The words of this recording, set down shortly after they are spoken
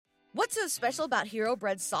What's so special about Hero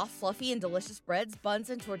Bread's soft, fluffy, and delicious breads, buns,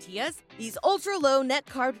 and tortillas? These ultra-low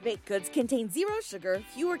net-carb baked goods contain zero sugar,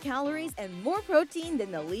 fewer calories, and more protein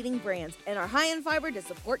than the leading brands, and are high in fiber to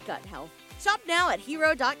support gut health. Shop now at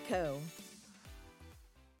hero.co.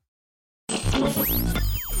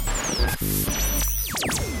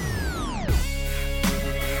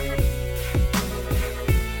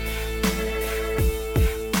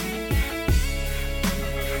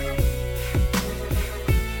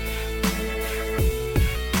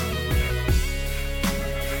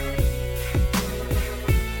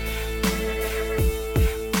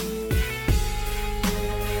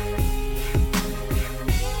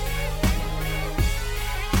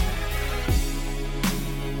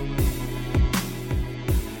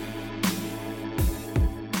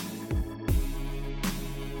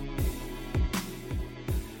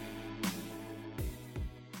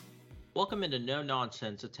 Welcome into No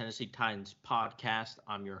Nonsense, a Tennessee Titans podcast.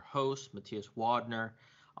 I'm your host, Matthias Wadner,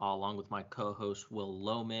 along with my co-host, Will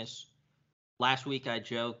Lomas. Last week, I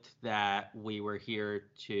joked that we were here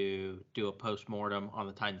to do a postmortem on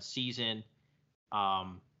the Titans season.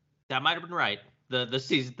 That might have been right. The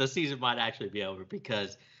season might actually be over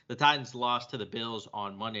because the Titans lost to the Bills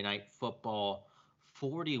on Monday Night Football,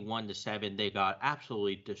 41-7. They got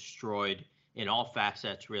absolutely destroyed in all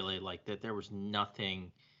facets, really. Like that, there was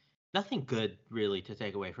nothing good really to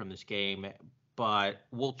take away from this game, but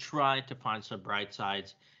we'll try to find some bright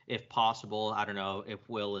sides if possible. I don't know if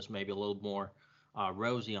Will is maybe a little more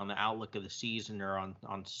rosy on the outlook of the season or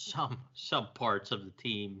on some parts of the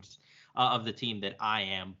team that I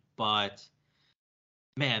am, but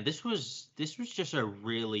man, this was just a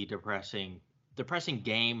really depressing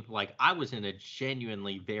game. Like I was in a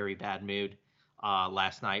genuinely very bad mood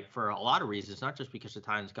last night for a lot of reasons, not just because the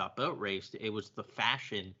Titans got boat raced. It was the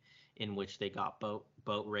fashion in which they got boat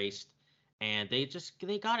raced, and they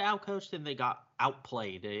got outcoached and they got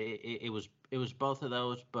outplayed. It was both of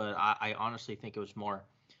those, but I honestly think it was more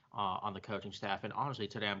on the coaching staff. And honestly,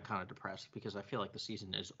 today I'm kind of depressed because I feel like the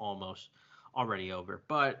season is almost already over.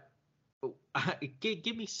 But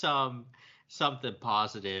give me something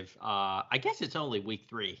positive. I guess it's only week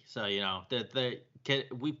 3, so you know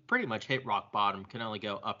we pretty much hit rock bottom. Can only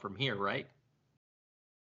go up from here, right?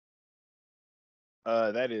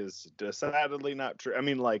 That is decidedly not true. I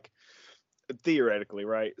mean, like, theoretically,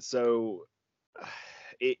 right? So,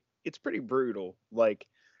 it's pretty brutal. Like,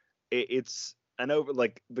 it's an over.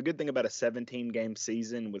 Like, the good thing about a 17-game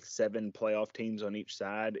season with 7 playoff teams on each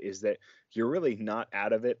side is that you're really not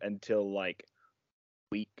out of it until like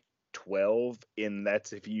week 12, and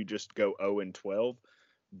that's if you just go 0-12.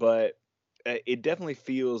 But it definitely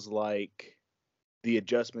feels like the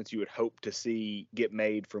adjustments you would hope to see get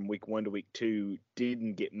made from week 1 to week 2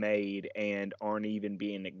 didn't get made and aren't even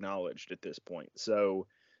being acknowledged at this point. So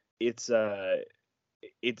it's a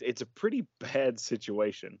pretty bad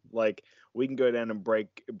situation. Like we can go down and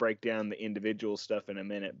break down the individual stuff in a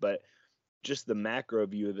minute, but just the macro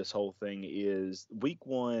view of this whole thing is week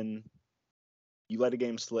 1, you let a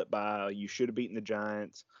game slip by, you should have beaten the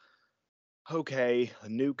Giants. Okay, a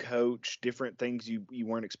new coach, different things you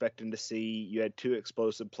weren't expecting to see. You had 2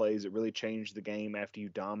 explosive plays that really changed the game after you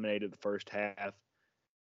dominated the first half.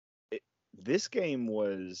 This game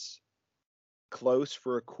was close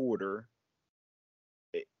for a quarter,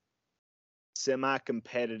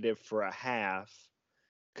 semi-competitive for a half,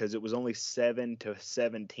 because it was only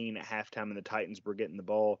 7-17 at halftime, and the Titans were getting the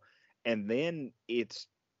ball. And then it's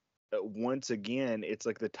once again, it's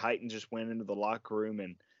like the Titans just went into the locker room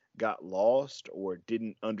and got lost or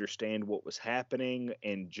didn't understand what was happening,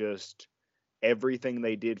 and just everything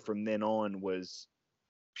they did from then on was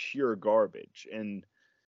pure garbage. And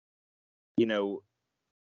you know,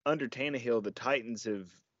 under Tannehill, the Titans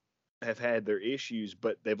have had their issues,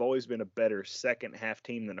 but they've always been a better second half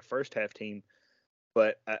team than a first half team.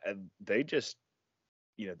 But they just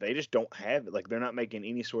don't have it. Like they're not making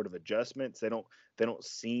any sort of adjustments. They don't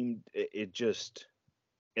seem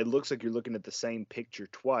it looks like you're looking at the same picture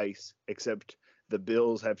twice, except the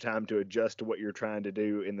Bills have time to adjust to what you're trying to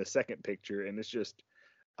do in the second picture, and it's just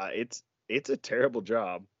it's a terrible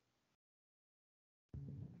job.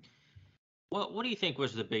 What do you think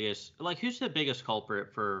was the biggest, like, who's the biggest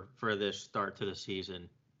culprit for this start to the season?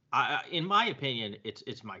 In my opinion,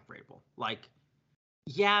 it's Mike Vrabel. Like,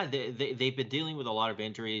 yeah, they've been dealing with a lot of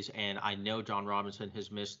injuries, and I know John Robinson has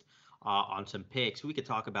missed on some picks. We could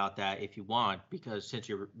talk about that if you want, because since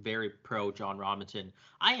you're very pro John Robinson,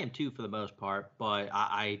 I am too for the most part, but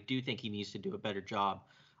I do think he needs to do a better job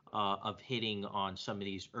of hitting on some of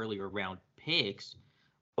these earlier round picks.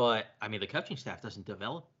 But I mean, the coaching staff doesn't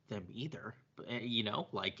develop them either.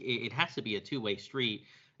 Like it has to be a two-way street.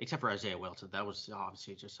 except for Isaiah Wilson. That was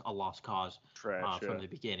obviously just a lost cause Trash, from yeah. the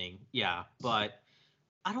beginning. Yeah, but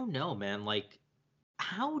I don't know, man. Like,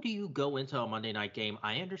 how do you go into a Monday night game?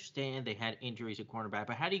 I understand they had injuries at cornerback,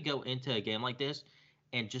 but how do you go into a game like this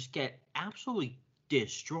and just get absolutely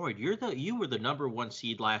destroyed? You were the number one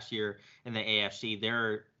seed last year in the AFC. There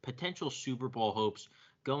are potential Super Bowl hopes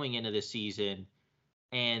going into the season,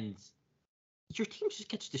 and your team just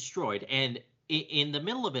gets destroyed. And in the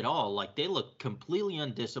middle of it all, like, they look completely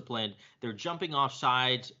undisciplined. They're jumping off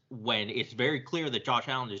sides when it's very clear that Josh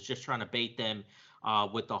Allen is just trying to bait them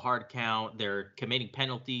with the hard count. They're committing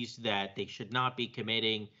penalties that they should not be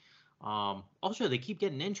committing. Also, they keep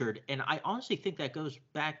getting injured, and I honestly think that goes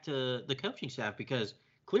back to the coaching staff, because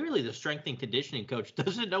clearly the strength and conditioning coach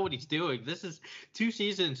doesn't know what he's doing. This is 2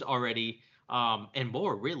 seasons already, and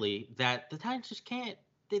more really, that the Titans just can't,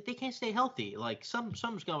 they can't stay healthy. Like,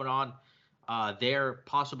 something's going on there,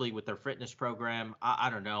 possibly with their fitness program. I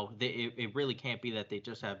don't know. It really can't be that they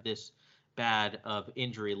just have this bad of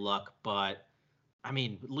injury luck. But I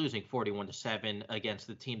mean, losing 41-7 against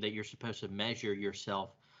the team that you're supposed to measure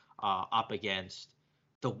yourself up against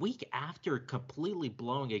the week after completely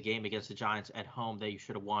blowing a game against the Giants at home that you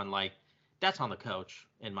should have won, like, that's on the coach,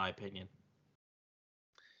 in my opinion.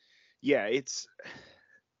 Yeah, it's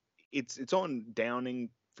on Downing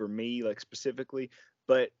for me, like, specifically,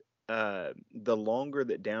 but the longer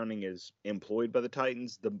that Downing is employed by the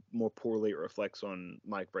Titans, the more poorly it reflects on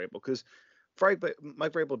Mike Vrabel, because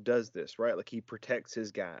Mike Vrabel does this, right? Like, he protects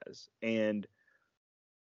his guys, and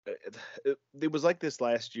it was like this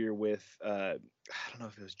last year with I don't know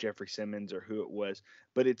if it was Jeffrey Simmons or who it was,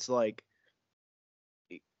 but it's like,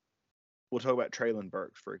 we'll talk about Traylon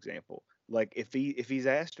Burks, for example. Like, if he's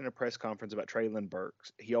asked in a press conference about Traylon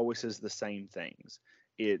Burks, he always says the same things.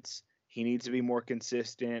 It's, he needs to be more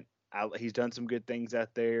consistent. He's done some good things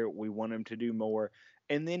out there. We want him to do more.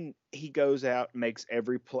 And then he goes out, makes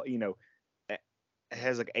every play,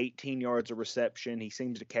 has like 18 yards of reception. He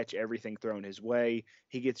seems to catch everything thrown his way.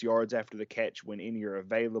 He gets yards after the catch when any are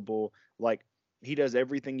available. Like, he does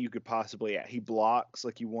everything you could possibly. He blocks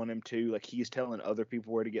like you want him to. Like, he's telling other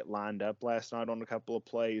people where to get lined up last night on a couple of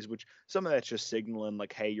plays, which some of that's just signaling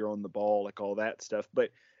like, hey, you're on the ball, like all that stuff.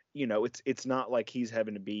 But it's not like he's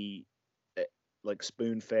having to be like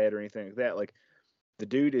spoon fed or anything like that. Like, the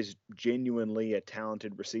dude is genuinely a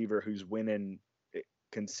talented receiver who's winning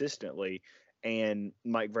consistently, and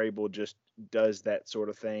Mike Vrabel just does that sort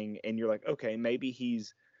of thing, and you're like, okay, maybe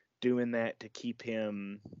he's doing that to keep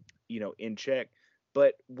him, in check.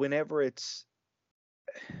 But whenever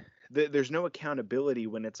there's no accountability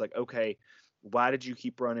when it's like, okay, why did you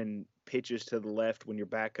keep running pitches to the left when your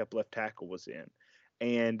backup left tackle was in?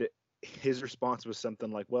 And his response was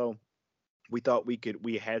something like, well, we thought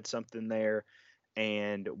we had something there,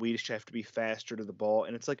 and we just have to be faster to the ball.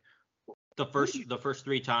 And it's like, The first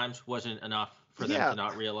 3 times wasn't enough for them yeah, to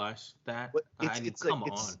not realize that. but I mean, come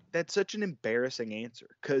on. that's such an embarrassing answer,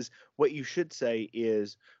 because what you should say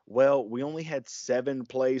is, well, we only had 7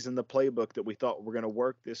 plays in the playbook that we thought were going to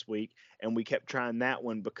work this week, and we kept trying that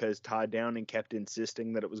one because Todd Downing kept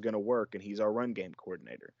insisting that it was going to work, and he's our run game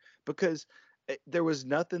coordinator. Because there was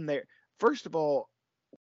nothing there. First of all,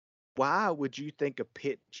 why would you think a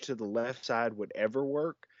pitch to the left side would ever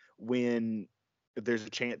work when there's a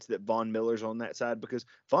chance that Von Miller's on that side? Because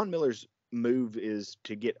Von Miller's move is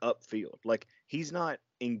to get upfield. Like, he's not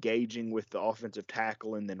engaging with the offensive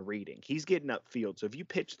tackle and then reading. He's getting upfield. So if you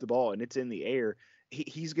pitch the ball and it's in the air,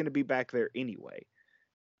 he's going to be back there anyway.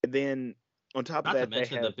 And then on top of Not to that, they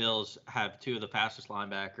mention the have Bills have 2 of the fastest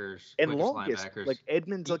linebackers, and quickest longest, linebackers. like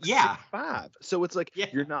Edmonds, like Yeah. 6'5". So it's like, Yeah.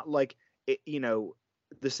 you're not like,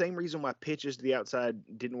 the same reason why pitches to the outside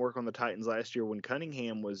didn't work on the Titans last year when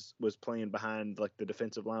Cunningham was playing behind like the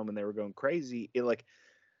defensive line when they were going crazy.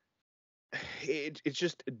 It's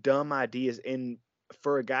just dumb ideas. And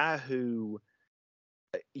for a guy who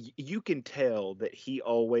you can tell that he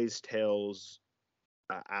always tells,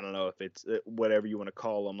 I don't know if it's whatever you want to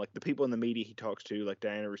call them, like the people in the media he talks to, like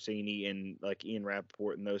Diana Rossini and like Ian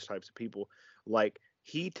Rappaport and those types of people, like,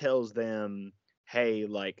 he tells them, hey,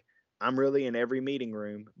 like, I'm really in every meeting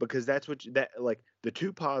room, because that's like, the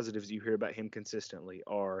 2 positives you hear about him consistently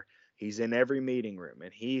are he's in every meeting room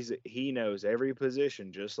and he knows every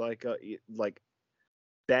position, just like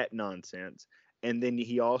that nonsense. And then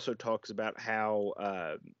he also talks about how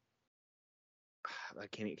I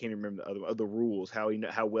can't remember the other rules,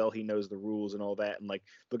 how well he knows the rules and all that, and like,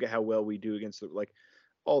 look at how well we do against like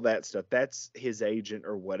all that stuff. That's his agent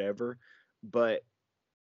or whatever. But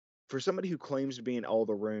for somebody who claims to be in all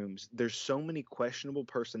the rooms, there's so many questionable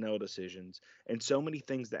personnel decisions and so many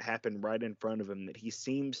things that happen right in front of him that he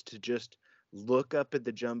seems to just look up at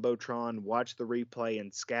the Jumbotron, watch the replay,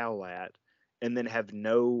 and scowl at, and then have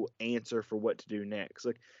no answer for what to do next.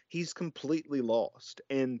 Like, he's completely lost.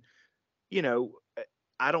 And, you know,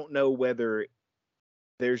 I don't know whether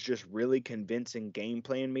there's just really convincing game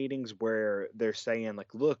plan meetings where they're saying,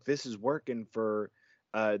 like, look, this is working for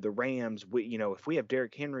the Rams. If we have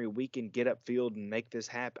Derrick Henry, we can get upfield and make this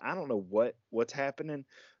happen. I don't know what's happening,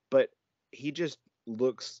 but he just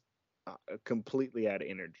looks completely out of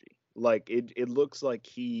energy. Like, it looks like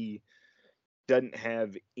he doesn't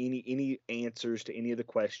have any answers to any of the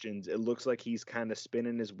questions. It looks like he's kind of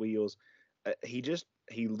spinning his wheels. He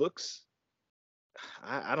looks,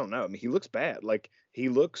 I don't know. I mean, he looks bad. Like, he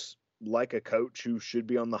looks like a coach who should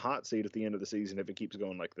be on the hot seat at the end of the season if it keeps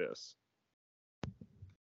going like this.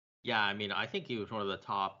 Yeah, I mean, I think he was one of the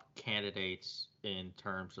top candidates in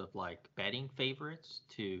terms of like betting favorites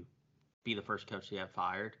to be the first coach to get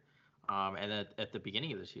fired. And at the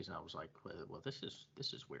beginning of the season, I was like, well, this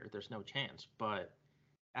is weird. There's no chance. But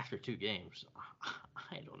after 2 games,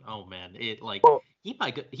 I don't know, man. It like Well, he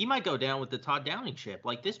might go down with the Todd Downing ship.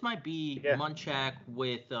 Like this might be yeah, Munchak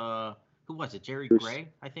with who was it? Jerry Bruce, Gray,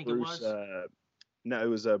 I think it Bruce. was. No, it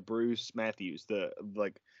was Bruce Matthews.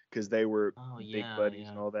 Because they were Oh big yeah, buddies yeah.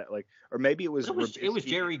 and all that. Like, or maybe it But was it was Rabisky.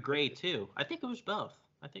 Jerry Gray too. I think it was both.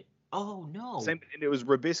 I think. Oh no. Same. And it was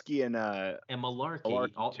Rabisky and And Malarkey,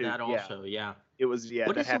 Malarkey too. that Yeah, also, yeah. it was. Yeah,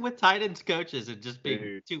 What that is it happened. with tight ends coaches and just being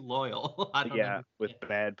Dude. too loyal? I don't Yeah, with understand.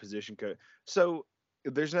 bad position coach. So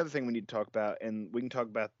there's another thing we need to talk about, and uh we can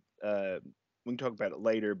talk about it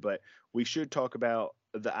later, but we should talk about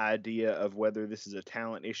the idea of whether this is a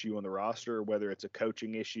talent issue on the roster or whether it's a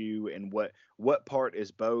coaching issue, and what part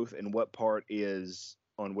is both and what part is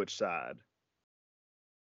on which side.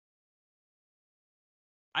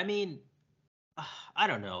 I mean, I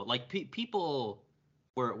don't know. Like people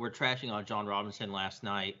were trashing on John Robinson last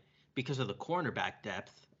night because of the cornerback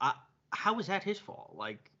depth. How is that his fault?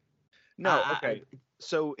 Like, No, I okay.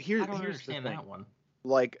 So I don't here's the understand thing. that one.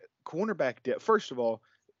 Like, cornerback depth, first of all,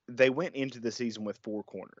 they went into the season with 4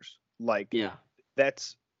 corners. Like, Yeah.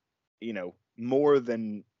 that's, more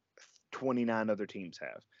than 29 other teams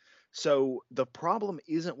have. So the problem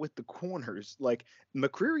isn't with the corners. Like,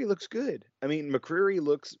 McCreary looks good. I mean, McCreary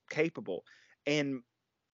looks capable. And,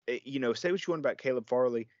 say what you want about Caleb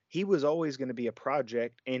Farley, he was always going to be a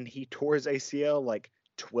project, and he tore his ACL like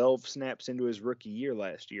 12 snaps into his rookie year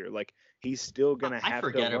last year. Like, he's still going to I have to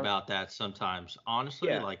forget learn. about that sometimes. Honestly,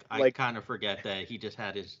 Yeah. like I Like, kind of forget that he just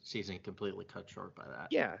had his season completely cut short by that.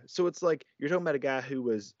 yeah. So it's like you're talking about a guy who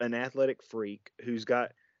was an athletic freak who's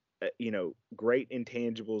got great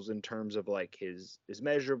intangibles in terms of like his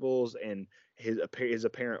measurables and his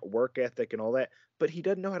apparent work ethic and all that, but he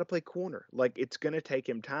doesn't know how to play corner. Like, it's going to take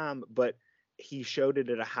him time, but he showed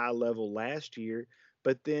it at a high level last year.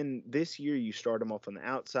 But then this year you start him off on the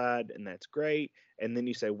outside, and that's great. And then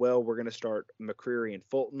you say, well, we're going to start McCreary and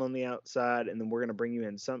Fulton on the outside, and then we're going to bring you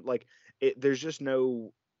in some like there's just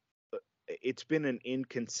no. It's been an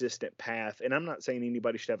inconsistent path, and I'm not saying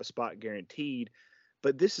anybody should have a spot guaranteed,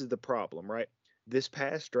 but this is the problem, right? This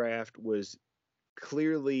past draft was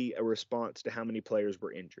clearly a response to how many players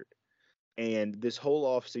were injured. And this whole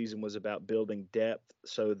offseason was about building depth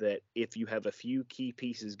so that if you have a few key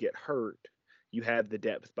pieces get hurt, you have the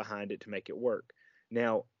depth behind it to make it work.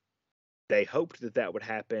 Now, they hoped that that would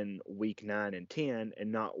happen week 9 and 10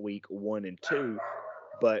 and not week 1 and 2,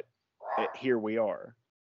 but here we are.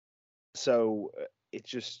 So it's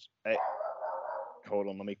just, hold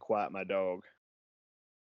on, let me quiet my dog.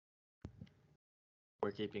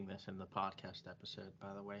 We're keeping this in the podcast episode,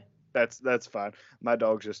 by the way. That's fine. My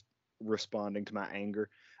dog's just responding to my anger.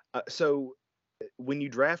 So when you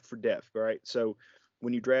draft for depth, right? So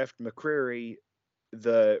when you draft McCreary,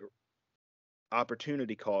 the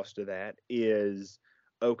opportunity cost of that is,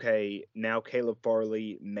 okay, now Caleb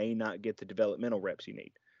Farley may not get the developmental reps you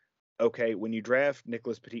need. Okay, when you draft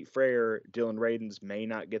Nicholas Petit Frere, Dylan Radins may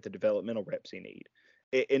not get the developmental reps he need.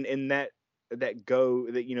 And that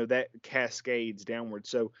cascades downward.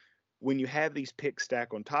 So when you have these picks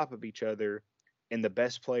stack on top of each other and the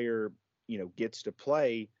best player, gets to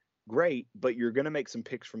play, great, but you're going to make some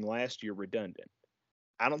picks from last year redundant.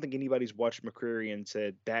 I don't think anybody's watched McCreary and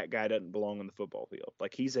said that guy doesn't belong on the football field.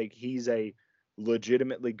 Like, he's a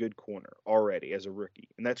legitimately good corner already as a rookie,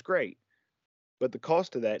 and that's great. But the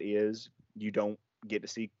cost of that is you don't get to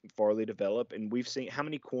see Farley develop. And we've seen, how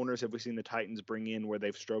many corners have we seen the Titans bring in where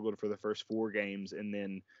they've struggled for the first 4 games, and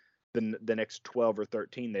then the next 12 or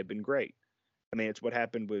 13 they've been great. I mean, it's what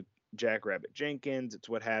happened with Jack Rabbit Jenkins. It's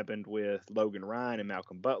what happened with Logan Ryan and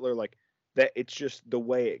Malcolm Butler. Like that, it's just the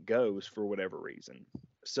way it goes for whatever reason.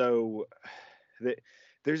 So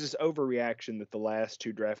there's this overreaction that the last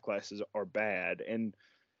two draft classes are bad, and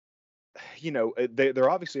they're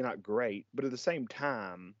obviously not great, but at the same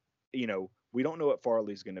time, we don't know what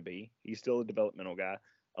Farley's going to be. He's still a developmental guy.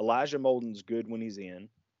 Elijah Molden's good when he's in,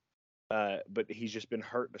 but he's just been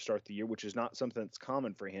hurt to start the year, which is not something that's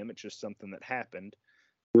common for him. It's just something that happened.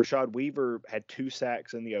 Rashad Weaver had 2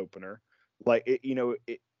 sacks in the opener. Like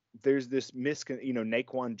there's this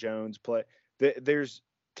Naquan Jones play. There's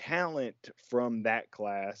talent from that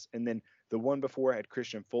class, and then the one before had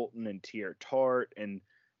Christian Fulton and Tier Tart, and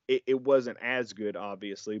it wasn't as good,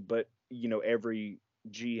 obviously, but every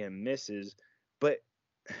GM misses. But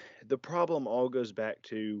the problem all goes back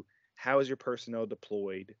to how is your personnel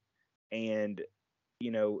deployed, and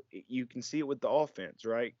you can see it with the offense,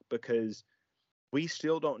 right? Because we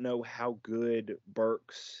still don't know how good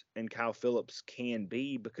Burks and Kyle Phillips can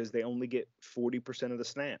be because they only get 40% of the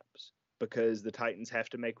snaps, because the Titans have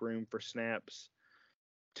to make room for snaps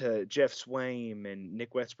to Jeff Swaim and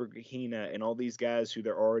Nick Westbrook-Ikhine and all these guys who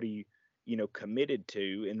they're already, committed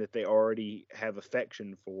to and that they already have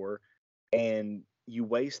affection for. And you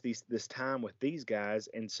waste this time with these guys.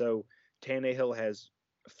 And so Tannehill has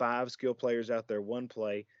 5 skill players out there, 1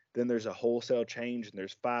 play. Then there's a wholesale change and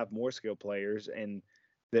there's 5 more skill players. And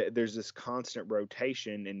there's this constant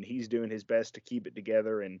rotation, and he's doing his best to keep it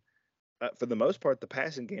together. And for the most part, the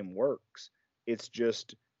passing game works. It's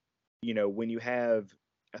just, when you have,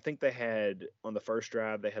 I think they had on the first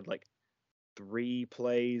drive, they had like 3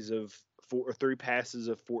 plays of 4 or 3 passes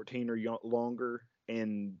of 14 or longer.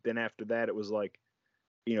 And then after that, it was like,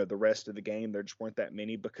 the rest of the game, there just weren't that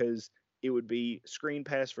many, because it would be screen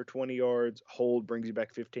pass for 20 yards, hold brings you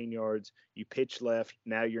back 15 yards, you pitch left,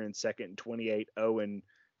 now you're in second and 28, and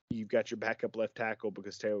you've got your backup left tackle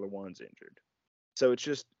because Taylor Wan's injured. So it's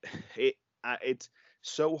just, it's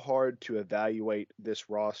so hard to evaluate this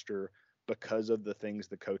roster because of the things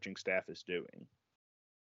the coaching staff is doing.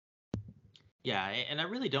 Yeah, and I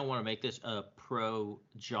really don't want to make this a pro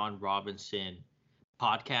John Robinson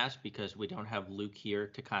podcast because we don't have Luke here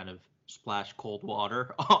to kind of splash cold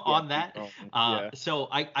water on that. So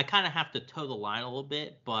I kind of have to toe the line a little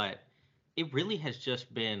bit, but it really has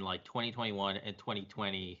just been like 2021 and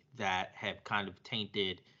 2020 that have kind of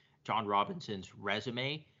tainted John Robinson's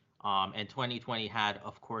resume. And 2020 had,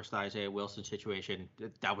 of course, the Isaiah Wilson situation.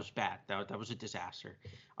 That was bad. That was a disaster.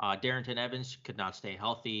 Darrington Evans could not stay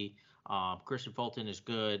healthy. Christian Fulton is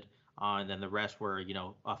good. And then the rest were, a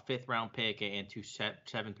 5th round pick and 2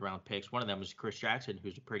 7th round picks. One of them was Chris Jackson,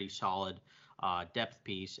 who's a pretty solid depth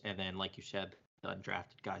piece. And then, like you said, the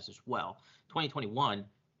undrafted guys as well. 2021,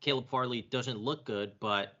 Caleb Farley doesn't look good,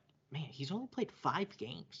 but man, he's only played 5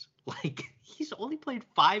 games. Like, he's only played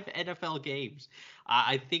 5 NFL games.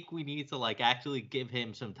 I think we need to actually give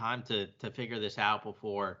him some time to figure this out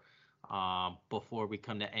before we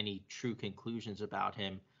come to any true conclusions about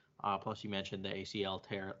him. Plus, you mentioned the ACL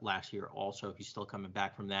tear last year. Also, he's still coming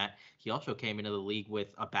back from that. He also came into the league with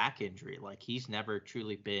a back injury. Like, he's never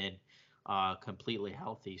truly been completely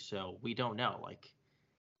healthy. So we don't know. Like,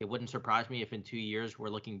 it wouldn't surprise me if in 2 years we're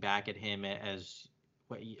looking back at him as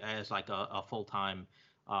like a full-time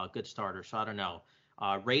good starter. So I don't know.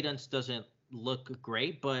 Radunz doesn't look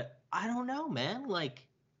great, but I don't know, man. Like,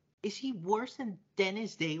 is he worse than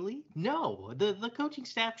Dennis Daly? No, the coaching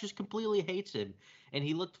staff just completely hates him. And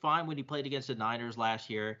he looked fine when he played against the Niners last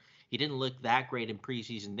year. He didn't look that great in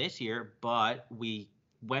preseason this year, but we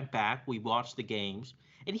went back, we watched the games,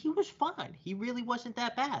 and he was fine. He really wasn't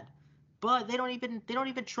that bad. But they don't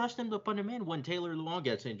even trust him to put him in when Taylor Lewan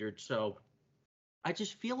gets injured. So I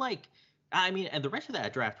just feel like, and the rest of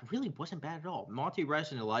that draft really wasn't bad at all. Monty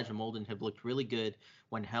Rice and Elijah Molden have looked really good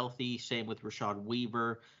when healthy. Same with Rashad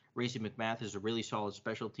Weaver. Racey McMath is a really solid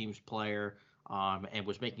special teams player and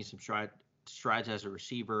was making some strides as a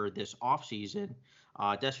receiver this offseason.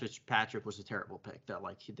 Des Fitzpatrick was a terrible pick. That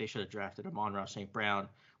they should have drafted Amon-Ra St. Brown.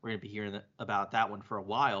 We're going to be hearing about that one for a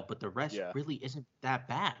while, but the rest really isn't that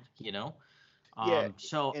bad,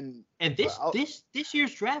 This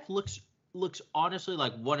year's draft looks honestly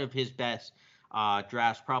like one of his best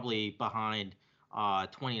drafts, probably behind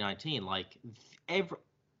 2019. Like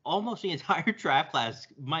almost the entire draft class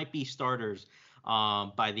might be starters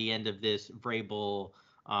by the end of this Vrabel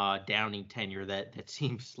Downing tenure that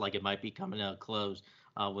seems like it might be coming to a close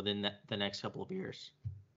within the next couple of years.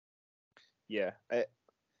 Yeah,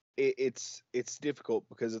 it's difficult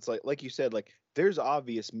because it's like you said, like there's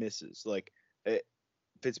obvious misses, like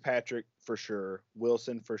Fitzpatrick for sure,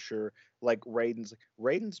 Wilson for sure, like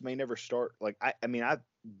Radunz may never start. Like I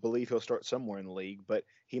believe he'll start somewhere in the league, but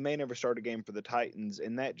he may never start a game for the Titans,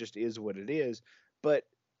 and that just is what it is. But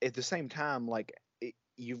at the same time, like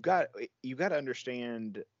you've got to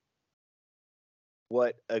understand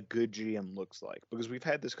what a good GM looks like, because we've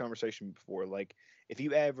had this conversation before. Like, if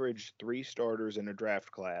you average 3 starters in a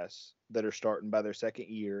draft class that are starting by their second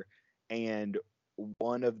year, and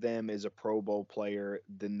one of them is a Pro Bowl player,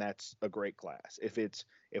 then that's a great class.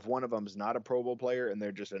 If one of them's not a Pro Bowl player and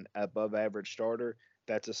they're just an above average starter,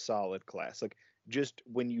 that's a solid class. Like, just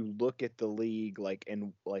when you look at the league, like,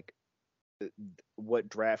 and like what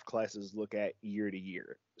draft classes look at year to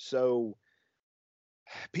year. So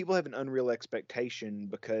people have an unreal expectation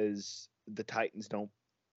because the Titans don't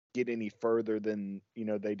get any further than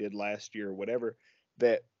they did last year or whatever.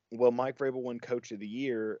 That, well, Mike Vrabel won Coach of the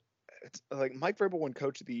Year. It's like Mike Vrabel won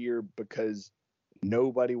Coach of the Year because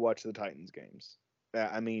nobody watched the Titans games.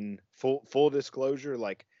 I mean, full disclosure,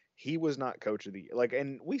 like, he was not Coach of the Year. Like,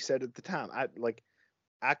 and we said at the time,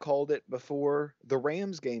 I called it before the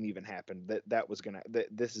Rams game even happened, that was gonna, that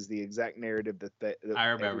this is the exact narrative that I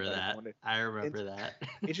remember everybody that. wanted. I And remember that.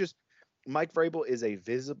 it's just, Mike Vrabel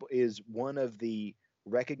is one of the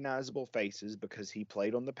recognizable faces because he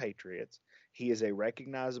played on the Patriots. He is a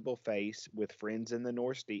recognizable face with friends in the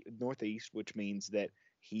Northeast, which means that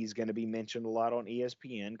he's going to be mentioned a lot on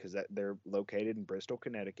ESPN because they're located in Bristol,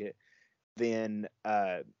 Connecticut. Then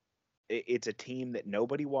it's a team that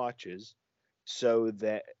nobody watches, so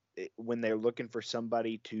that when they're looking for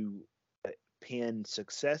somebody to pin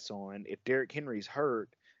success on, if Derrick Henry's hurt,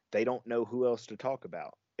 they don't know who else to talk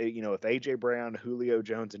about. If AJ Brown, Julio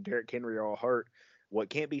Jones, and Derrick Henry are all hurt, what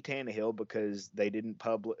can't be Tannehill because they didn't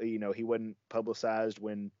he wasn't publicized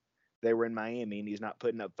when they were in Miami, and he's not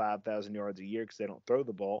putting up 5,000 yards a year because they don't throw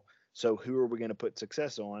the ball. So who are we going to put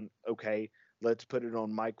success on? Okay, let's put it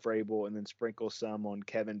on Mike Vrabel and then sprinkle some on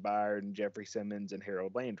Kevin Byard and Jeffrey Simmons and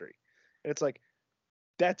Harold Landry. And it's like,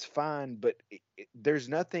 that's fine, but there's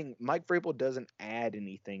nothing. Mike Vrabel doesn't add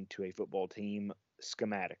anything to a football team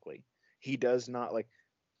schematically. He does not, like,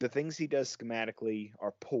 the things he does schematically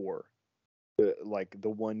are poor. Like the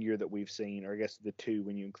 1 year that we've seen, or I guess the 2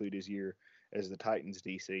 when you include his year as the Titans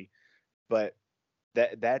DC, but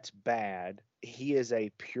that's bad. He is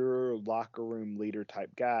a pure locker room leader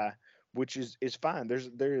type guy, which is fine. There's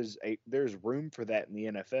room for that in the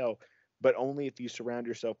NFL, but only if you surround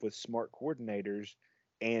yourself with smart coordinators,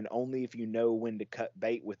 and only if you know when to cut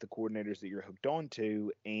bait with the coordinators that you're hooked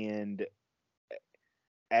onto. And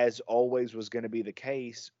as always was going to be the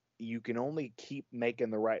case, you can only keep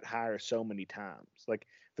making the right hire so many times. Like,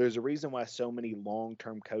 there's a reason why so many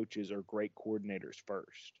long-term coaches are great coordinators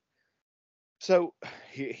first. So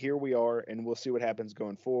here we are, and we'll see what happens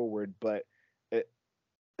going forward. But the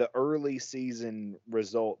early season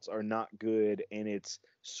results are not good, and it's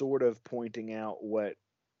sort of pointing out what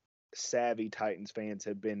savvy Titans fans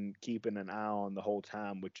have been keeping an eye on the whole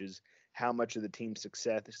time, which is how much of the team's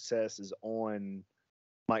success is on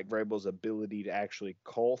Mike Vrabel's ability to actually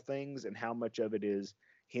call things, and how much of it is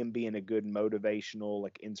him being a good motivational,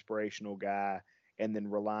 like, inspirational guy, and then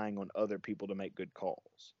relying on other people to make good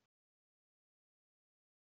calls.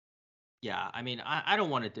 Yeah, I mean, I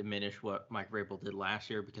don't want to diminish what Mike Vrabel did last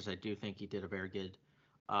year because I do think he did a very good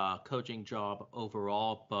coaching job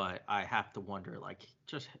overall, but I have to wonder, like,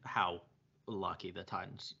 just how lucky the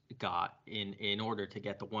Titans got in order to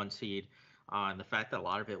get the 1 seed, and the fact that a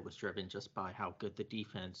lot of it was driven just by how good the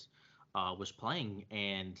defense was playing,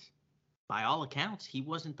 and by all accounts, he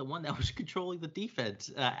wasn't the one that was controlling the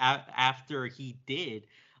defense after he did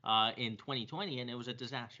in 2020, and it was a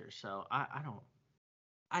disaster. So I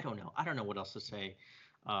don't know. I don't know what else to say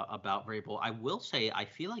about Vrabel. I will say I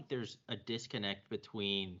feel like there's a disconnect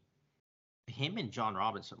between him and John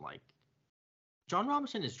Robinson. Like, John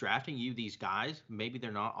Robinson is drafting you these guys. Maybe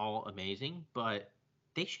they're not all amazing, but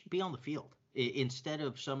they should be on the field instead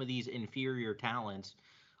of some of these inferior talents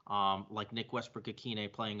like Nick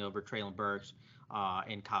Westbrook-Akine playing over Traylon Burks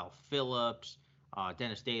and Kyle Phillips,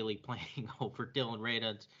 Dennis Daly playing over Dylan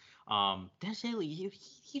Radunz. Dennis Daly,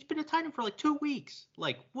 he's been a Titan for like 2 weeks.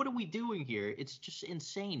 Like, what are we doing here? It's just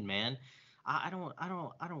insane, man. I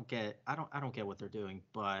don't get what they're doing,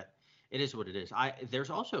 but it is what it is. There's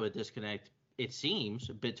also a disconnect, it seems,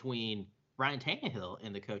 between Ryan Tannehill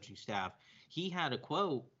and the coaching staff. He had a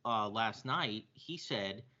quote last night. He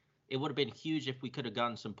said it would have been huge if we could have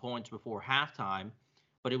gotten some points before halftime,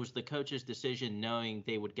 but it was the coach's decision knowing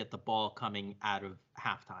they would get the ball coming out of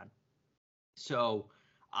halftime. So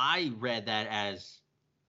I read that as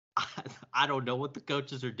I don't know what the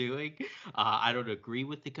coaches are doing. I don't agree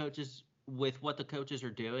with what the coaches are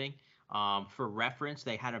doing. For reference,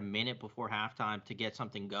 they had a minute before halftime to get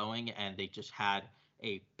something going, and they just had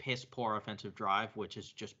a piss poor offensive drive, which has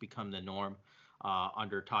just become the norm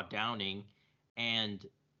under Todd Downing. And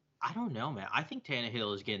I don't know, man. I think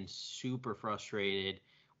Tannehill is getting super frustrated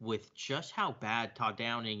with just how bad Todd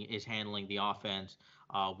Downing is handling the offense,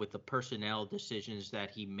 with the personnel decisions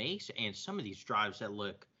that he makes, and some of these drives that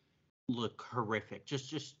look horrific.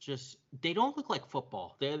 Just they don't look like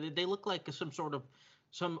football. They look like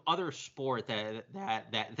some other sport that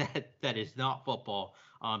is not football,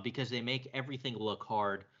 because they make everything look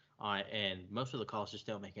hard, and most of the calls just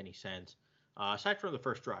don't make any sense. Aside from the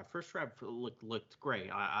first drive looked great.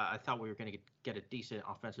 I thought we were going to get a decent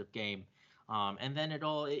offensive game, and then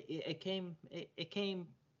it came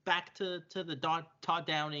back to the Todd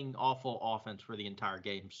Downing awful offense for the entire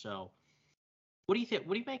game. So what do you think?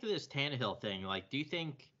 What do you make of this Tannehill thing? Like, do you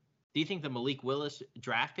think the Malik Willis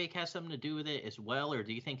draft pick has something to do with it as well, or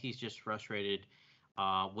do you think he's just frustrated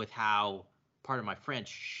with how, pardon my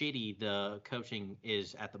French, shitty the coaching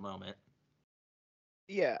is at the moment?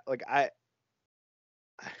 Yeah, like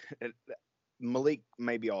Malik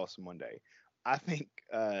may be awesome one day. I think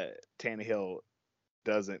Tannehill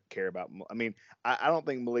doesn't care about. I mean, I don't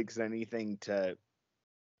think Malik's done anything to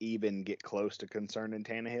even get close to concerning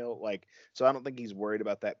Tannehill. Like, so I don't think he's worried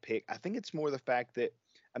about that pick. I think it's more the fact that,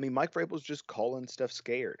 I mean, Mike Vrabel's just calling stuff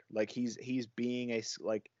scared. Like he's being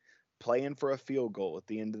like playing for a field goal at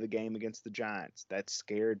the end of the game against the Giants. That's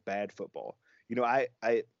scared bad football. You know, I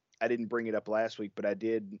didn't bring it up last week, but I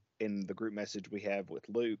did in the group message we have with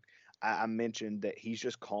Luke. I mentioned that he's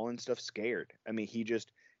just calling stuff scared. I mean,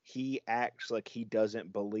 he acts like he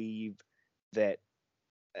doesn't believe that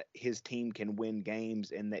his team can win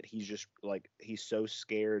games, and that he's just like he's so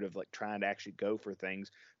scared of like trying to actually go for things.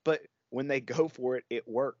 But when they go for it, it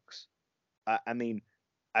works. I mean,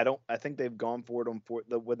 I think they've gone for it on fourth.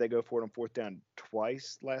 Would they go for it on fourth down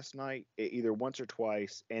twice last night? Either once or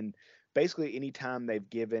twice. And basically, anytime they've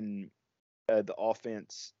given the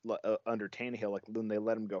offense under Tannehill, like when they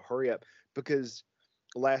let him go hurry up, because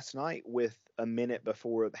last night with a minute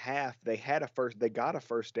before the half, they got a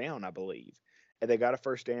first down, I believe, and they got a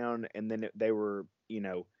first down, and then they were,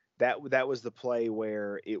 that was the play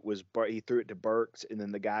where it was he threw it to Burks, and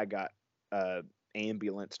then the guy got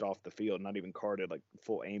ambulanced off the field, not even carted, like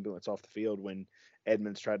full ambulance off the field when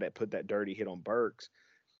Edmonds tried to put that dirty hit on Burks,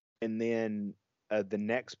 and then the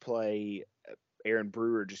next play, Aaron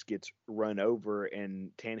Brewer just gets run over and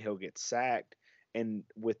Tannehill gets sacked. And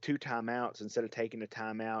with two timeouts, instead of taking a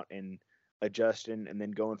timeout and adjusting and then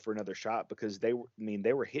going for another shot, because they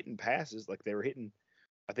were hitting passes, like they were hitting,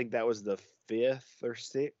 I think that was the fifth or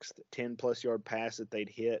sixth 10-plus yard pass that they'd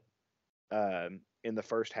hit in the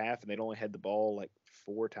first half, and they'd only had the ball like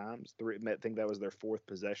four times. I think that was their fourth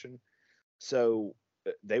possession. So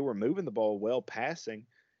they were moving the ball well, passing.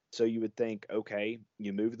 So you would think, okay,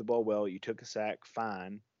 you moved the ball well, you took a sack,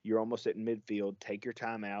 fine. You're almost at midfield. Take your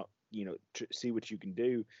time out, see what you can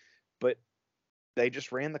do. But they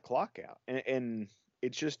just ran the clock out, and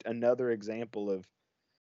it's just another example of,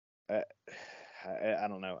 uh, I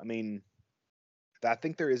don't know. I mean, I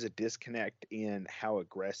think there is a disconnect in how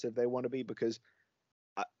aggressive they want to be, because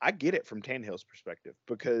I get it from Tannehill's perspective.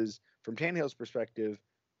 Because from Tannehill's perspective,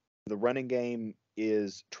 the running game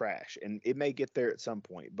is trash, and it may get there at some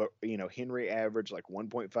point. But Henry averaged like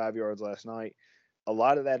 1.5 yards last night. A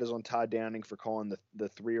lot of that is on Todd Downing for calling the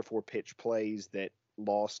three or four pitch plays that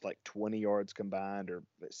lost like 20 yards combined, or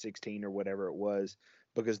 16 or whatever it was,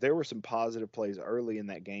 because there were some positive plays early in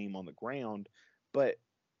that game on the ground. But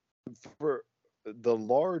for the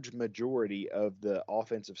large majority of the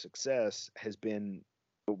offensive success has been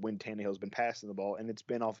when Tannehill's been passing the ball, and it's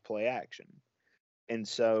been off play action. And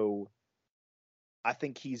so I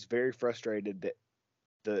think he's very frustrated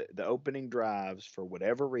that the opening drives, for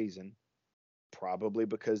whatever reason, probably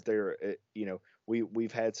because they're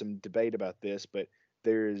we've had some debate about this, but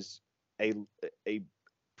there's a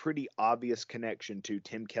pretty obvious connection to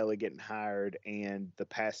Tim Kelly getting hired and the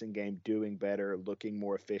passing game doing better, looking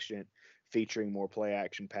more efficient, featuring more play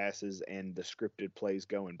action passes, and the scripted plays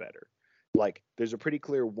going better. Like, there's a pretty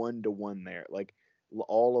clear 1-to-1 there. Like,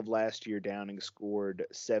 all of last year, Downing scored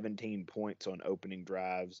 17 points on opening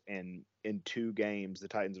drives, and in two games, the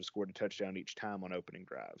Titans have scored a touchdown each time on opening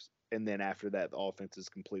drives. And then after that, the offense has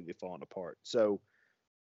completely fallen apart. So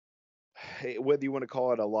whether you want to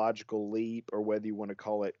call it a logical leap or whether you want to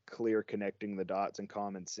call it clear connecting the dots and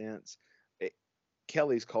common sense,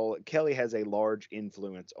 Kelly has a large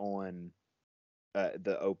influence on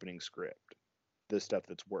the opening script, the stuff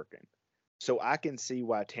that's working. So I can see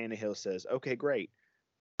why Tannehill says, okay, great,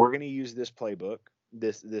 we're going to use this playbook,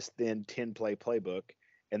 this then 10-play playbook,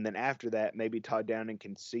 and then after that, maybe Todd Downing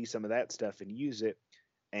can see some of that stuff and use it.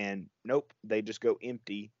 And nope, they just go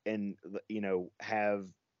empty and have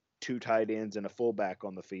two tight ends and a fullback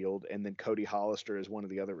on the field, and then Cody Hollister is one of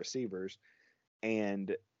the other receivers.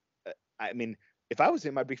 And I mean, if I was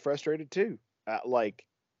him, I'd be frustrated too. Like,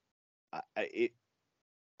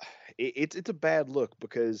 it's a bad look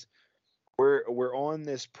because we're on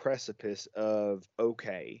this precipice of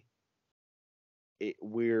okay,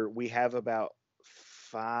 we have about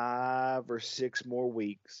 5 or 6 more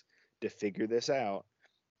weeks to figure this out,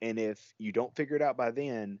 and if you don't figure it out by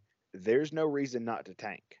then, there's no reason not to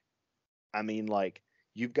tank. I mean, like,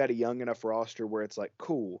 you've got a young enough roster where it's like,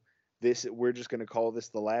 cool, we're just going to call this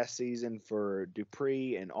the last season for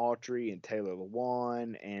Dupree and Autry and Taylor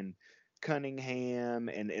Lewan and Cunningham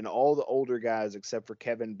and all the older guys except for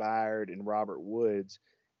Kevin Byard and Robert Woods,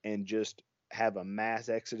 and just have a mass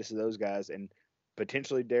exodus of those guys and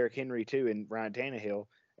potentially Derrick Henry too and Ryan Tannehill,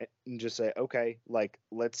 and just say, okay, like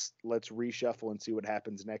let's reshuffle and see what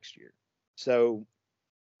happens next year. So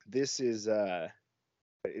this is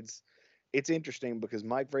it's interesting because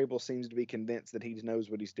Mike Vrabel seems to be convinced that he knows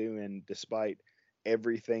what he's doing despite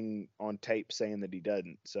everything on tape saying that he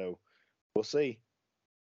doesn't. So we'll see.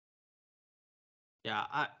 Yeah,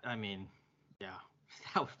 I mean, yeah,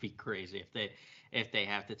 that would be crazy if they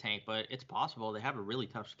have to tank, but it's possible. They have a really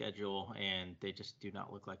tough schedule, and they just do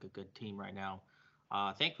not look like a good team right now.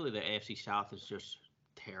 Thankfully, the AFC South is just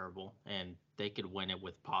terrible, and they could win it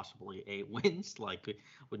with possibly 8 wins. Like, it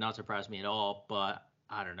would not surprise me at all. But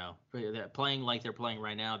I don't know. They're playing like they're playing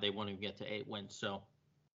right now, they won't even get to 8 wins. So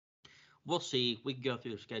we'll see. We can go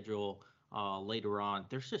through the schedule later on.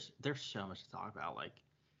 There's so much to talk about. Like,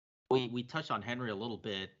 we touched on Henry a little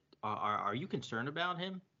bit. Are you concerned about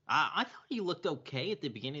him? I thought he looked okay at the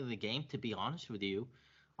beginning of the game, to be honest with you.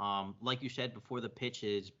 Like you said before the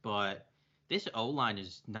pitches, but this O-line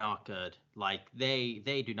is not good. Like,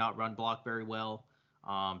 they do not run block very well.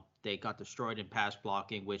 They got destroyed in pass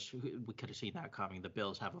blocking, which we could have seen that coming. The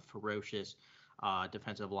Bills have a ferocious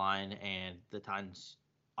defensive line, and the Titans'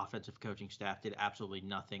 offensive coaching staff did absolutely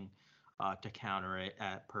nothing to counter it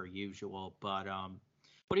per usual. But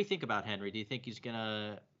what do you think about Henry? Do you think he's going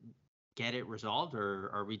to get it resolved, or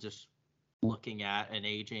are we just looking at an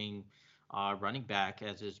aging running back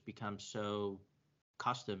as has become so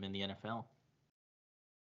custom in the NFL?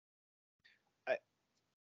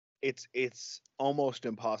 It's almost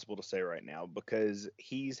impossible to say right now because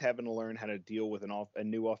he's having to learn how to deal with a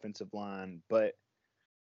new offensive line, but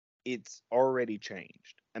it's already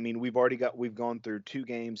changed. I mean, we've gone through 2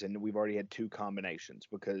 games and we've already had 2 combinations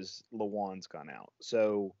because Lawan's gone out.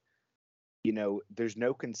 So, there's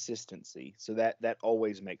no consistency. So that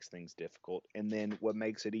always makes things difficult. And then what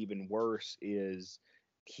makes it even worse is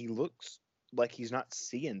he looks like he's not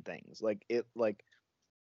seeing things. Like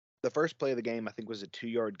the first play of the game, I think, was a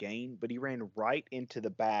 2-yard gain, but he ran right into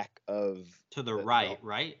the back of to the right,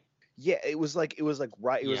 right? Yeah, it was like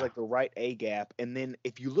right. It was like the right A gap, and then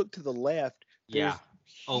if you look to the left, there's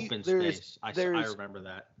open space. I remember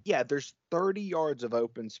that. Yeah, there's 30 yards of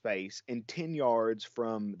open space and 10 yards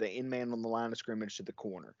from the end man on the line of scrimmage to the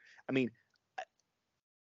corner. I mean,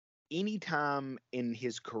 anytime in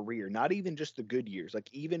his career, not even just the good years, like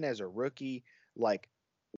even as a rookie, like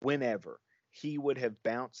whenever, he would have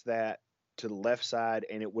bounced that to the left side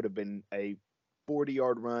and it would have been a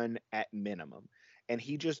 40-yard run at minimum. And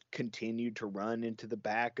he just continued to run into the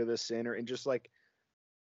back of the center and just like,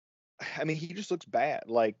 I mean, he just looks bad.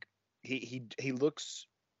 Like he looks,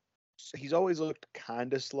 he's always looked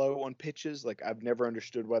kind of slow on pitches. Like I've never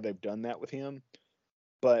understood why they've done that with him,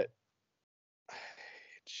 but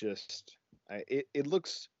it's just, it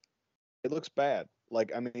looks bad.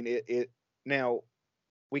 Like, I mean, it now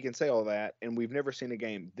we can say all that and we've never seen a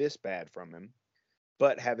game this bad from him,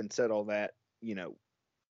 but having said all that,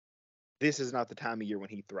 this is not the time of year when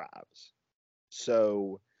he thrives.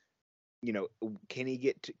 So, can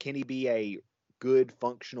he be a good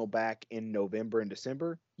functional back in November and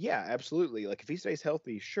December? Yeah, absolutely. Like if he stays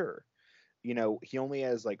healthy, sure. He only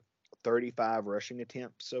has like 35 rushing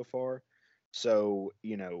attempts so far. So,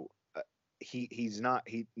 he's not,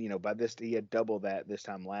 by this, he had double that this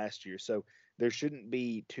time last year. So there shouldn't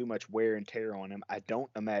be too much wear and tear on him. I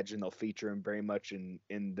don't imagine they'll feature him very much in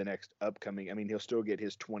the next upcoming. I mean, he'll still get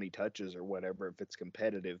his 20 touches or whatever if it's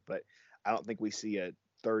competitive, but I don't think we see a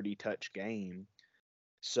 30 touch game.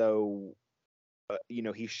 So,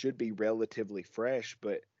 he should be relatively fresh,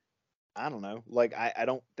 but I don't know. Like, I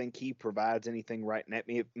don't think he provides anything right now.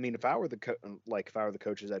 I mean, if I were the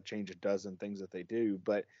coaches, I'd change a dozen things that they do.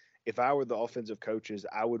 But if I were the offensive coaches,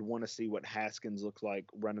 I would want to see what Haskins looks like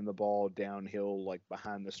running the ball downhill, like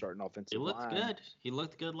behind the starting offensive line. He looked good. He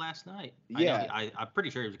looked good last night. Yeah. I'm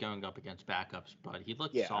pretty sure he was going up against backups, but he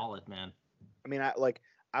looked solid, man. I mean,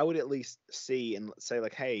 I would at least see and say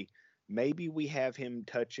like, hey, maybe we have him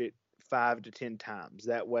touch it 5 to 10 times.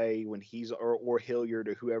 That way, when he's or Hilliard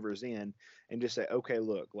or whoever's in, and just say, okay,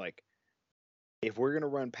 look, like if we're gonna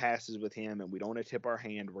run passes with him and we don't want to tip our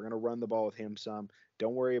hand, we're gonna run the ball with him some.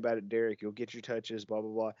 Don't worry about it, Derek. You'll get your touches, blah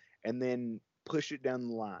blah blah, and then push it down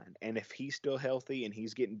the line. And if he's still healthy and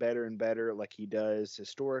he's getting better and better, like he does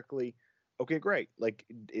historically, okay, great. Like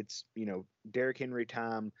it's Derrick Henry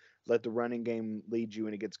time. Let the running game lead you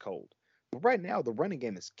when it gets cold. But right now, the running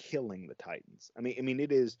game is killing the Titans. I mean,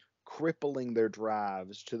 it is crippling their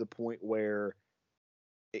drives to the point where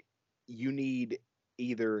you need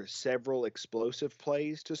either several explosive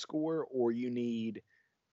plays to score, or you need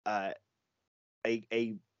uh,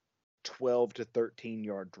 a 12 to 13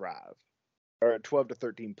 yard drive, or a 12 to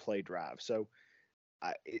 13 play drive. So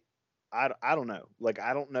I it, I don't know. Like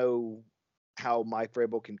I don't know how Mike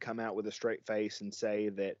Vrabel can come out with a straight face and say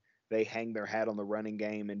that they hang their hat on the running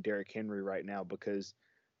game and Derrick Henry right now, because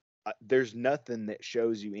there's nothing that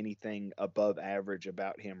shows you anything above average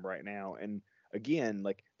about him right now. And again,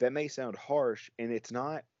 like that may sound harsh, and it's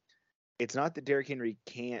not that Derrick Henry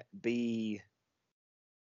can't be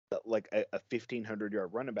like a 1,500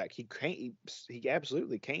 yard running back. He can't. He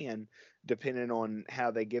absolutely can, depending on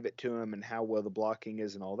how they give it to him and how well the blocking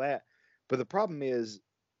is and all that. But the problem is,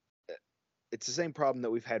 it's the same problem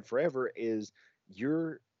that we've had forever. Is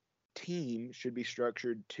your team should be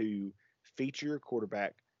structured to feature your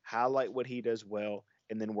quarterback, highlight what he does well,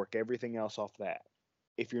 and then work everything else off that.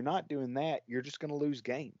 If you're not doing that, you're just going to lose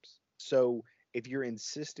games. So if you're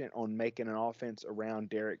insistent on making an offense around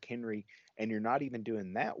Derrick Henry and you're not even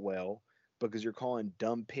doing that well because you're calling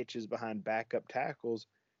dumb pitches behind backup tackles,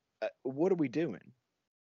 what are we doing?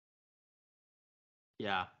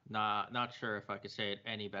 Yeah, not sure if I could say it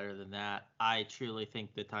any better than that. I truly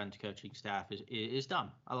think the Titans coaching staff is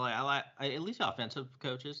dumb. At least offensive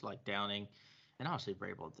coaches like Downing, and honestly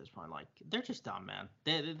Vrabel at this point, like they're just dumb, man.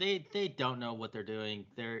 They don't know what they're doing.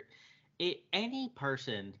 Any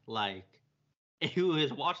person like who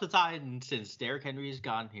has watched the Titans since Derrick Henry has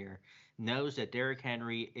gone here knows that Derrick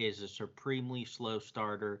Henry is a supremely slow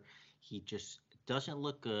starter. He just doesn't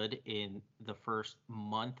look good in the first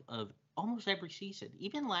month of almost every season.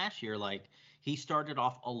 Even last year, like he started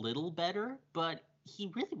off a little better, but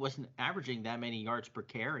he really wasn't averaging that many yards per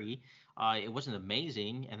carry. It wasn't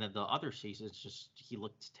amazing, and then the other seasons, just he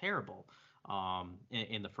looked terrible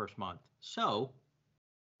in the first month. So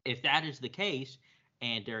if that is the case,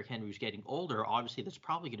 and Derrick Henry's getting older, obviously that's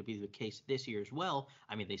probably going to be the case this year as well.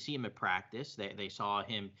 I mean, they see him at practice. They saw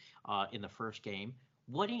him in the first game.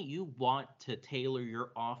 Wouldn't you want to tailor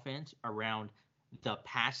your offense around the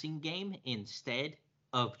passing game instead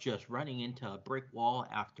of just running into a brick wall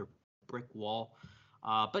after brick wall?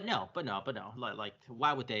 But no. Like,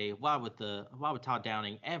 why would they? Why would Todd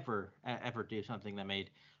Downing ever do something that made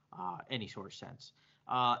any sort of sense?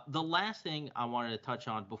 The last thing I wanted to touch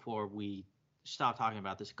on before we stop talking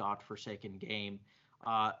about this godforsaken game,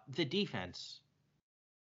 the defense.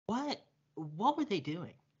 What were they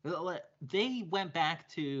doing? They went back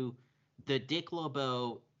to the Dick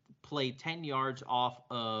LeBeau played 10 yards off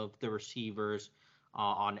of the receivers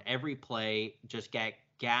on every play, just get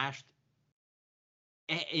gashed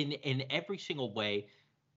in every single way.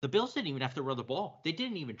 The Bills didn't even have to run the ball. They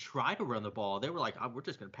didn't even try to run the ball. They were like, oh, we're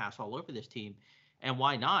just going to pass all over this team. And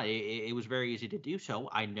why not? It was very easy to do so.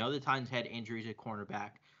 I know the Titans had injuries at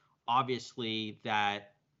cornerback. Obviously,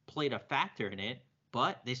 that played a factor in it,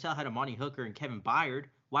 but they still had Amani Hooker and Kevin Byard.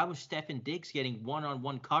 Why was Stefon Diggs getting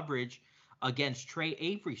one-on-one coverage against Trey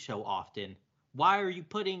Avery so often? Why are you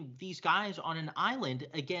putting these guys on an island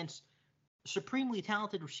against supremely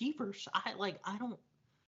talented receivers? I don't.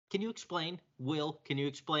 Can you explain, Will? Can you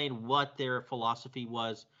explain what their philosophy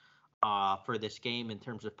was for this game in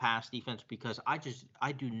terms of pass defense? Because I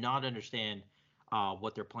do not understand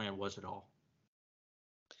what their plan was at all.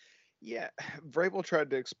 Yeah, Vrabel tried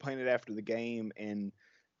to explain it after the game, and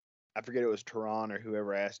I forget it was Tehran or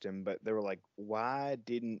whoever asked him, but they were like, "Why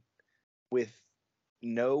didn't with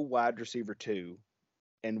no wide receiver two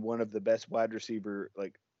and one of the best wide receivers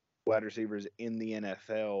in the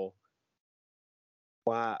NFL,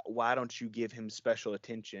 why don't you give him special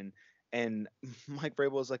attention?" And Mike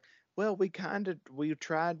Vrabel was like, "Well, we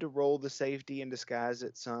tried to roll the safety and disguise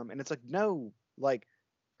it some," and it's like, no, like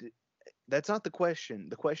that's not the question.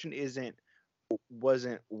 The question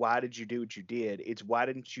wasn't why did you do what you did? It's why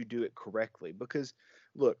didn't you do it correctly? Because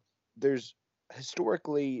look, there's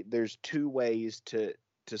there's two ways to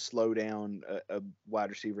slow down a wide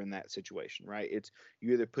receiver in that situation, right? It's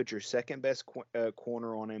you either put your second best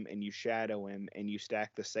corner on him and you shadow him and you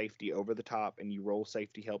stack the safety over the top and you roll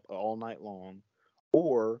safety help all night long,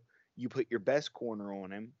 or you put your best corner on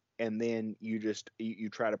him and then you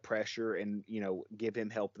try to pressure and give him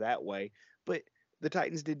help that way. But the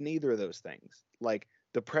Titans did neither of those things. Like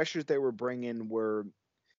the pressures they were bringing were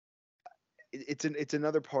it's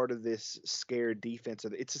another part of this scared defense.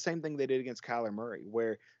 It's the same thing they did against Kyler Murray,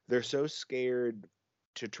 where they're so scared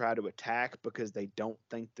to try to attack because they don't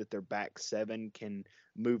think that their back seven can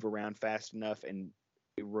move around fast enough and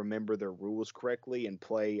remember their rules correctly and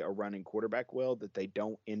play a running quarterback well, that they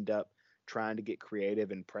don't end up trying to get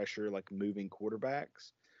creative and pressure like moving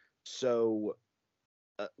quarterbacks. So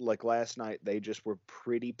like last night, they just were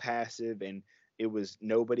pretty passive, and it was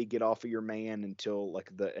nobody get off of your man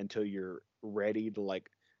until you're ready to like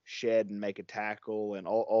shed and make a tackle and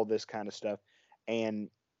all this kind of stuff. And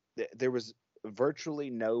there was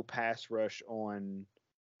virtually no pass rush on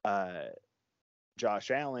uh,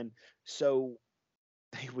 Josh Allen, so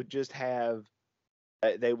they would just have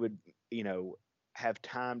they would have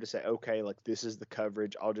time to say, okay, like this is the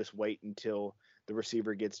coverage. I'll just wait until the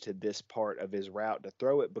receiver gets to this part of his route to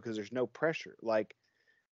throw it because there's no pressure. Like,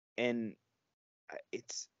 and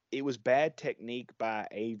it was bad technique by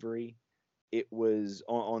Avery. It was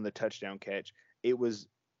on the touchdown catch. It was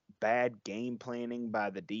bad game planning by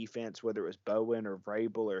the defense, whether it was Bowen or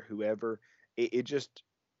Vrabel or whoever. It just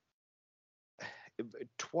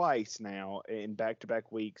twice now in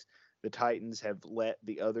back-to-back weeks, the Titans have let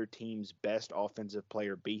the other team's best offensive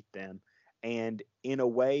player beat them. And in a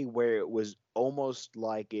way where it was almost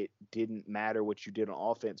like it didn't matter what you did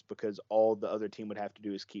on offense because all the other team would have to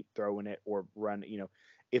do is keep throwing it or run.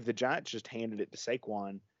 If the Giants just handed it to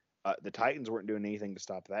Saquon, the Titans weren't doing anything to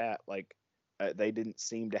stop that. Like they didn't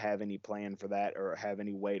seem to have any plan for that or have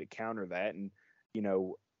any way to counter that. And,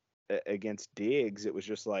 against Diggs, it was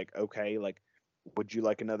just like, okay, like, would you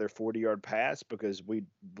like another 40-yard pass? Because we'd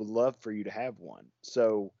love for you to have one.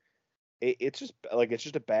 So it's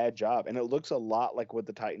just a bad job. And it looks a lot like what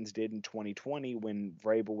the Titans did in 2020 when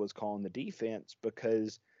Vrabel was calling the defense,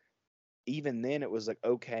 because even then it was like,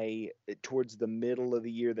 okay, towards the middle of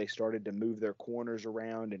the year, they started to move their corners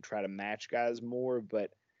around and try to match guys more.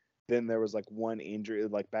 But then there was like one injury,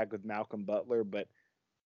 like back with Malcolm Butler, but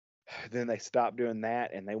then they stopped doing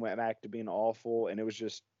that and they went back to being awful. And it was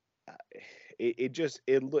just, it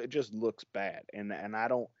just looks bad. And I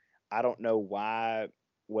don't know why,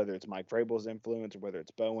 whether it's Mike Vrabel's influence or whether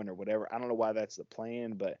it's Bowen or whatever. I don't know why that's the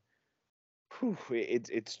plan, but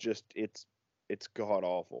it's god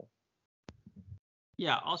awful.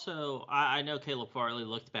 Yeah, also, I know Caleb Farley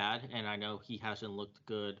looked bad, and I know he hasn't looked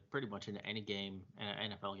good pretty much in any game,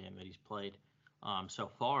 NFL game that he's played so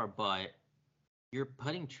far, but you're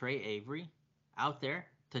putting Trey Avery out there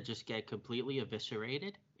to just get completely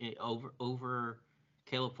eviscerated over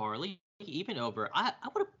Caleb Farley, even over I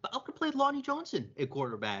would have played Lonnie Johnson at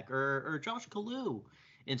quarterback or Josh Kalu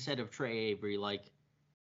instead of Trey Avery. Like,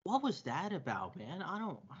 what was that about, man? I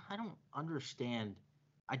don't understand.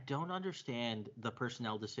 I don't understand the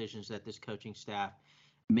personnel decisions that this coaching staff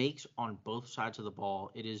makes on both sides of the ball.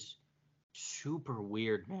 It is super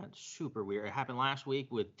weird, man. Super weird. It happened last week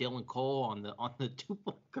with Dylan Cole on the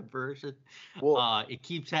 2-point conversion. Well, it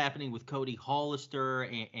keeps happening with Cody Hollister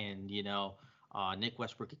and Nick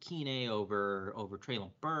Westbrook-Akine over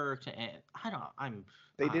Treylon Burks, and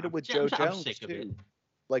they did it with Joe Jones sick too. Of it.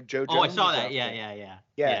 Like Joe Jones. Oh, I saw that.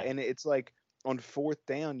 Yeah. And it's like on fourth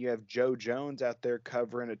down, you have Joe Jones out there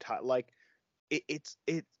covering a tie. Like it's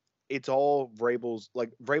all Vrabel's.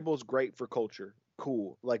 Like Vrabel's great for culture,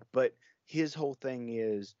 cool. Like, but his whole thing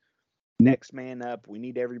is next man up. We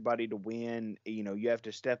need everybody to win. You have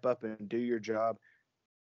to step up and do your job.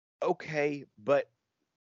 Okay, but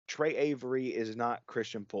Trey Avery is not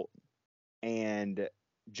Christian Fulton, and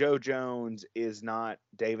Joe Jones is not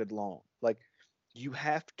David Long. Like, you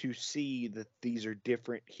have to see that these are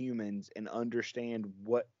different humans and understand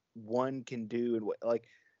what one can do and what, like,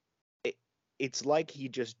 it's like he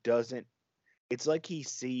just doesn't. It's like he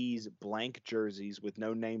sees blank jerseys with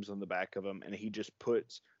no names on the back of them, and he just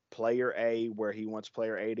puts player A where he wants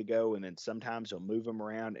player A to go, and then sometimes he'll move them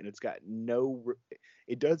around, and it's got no.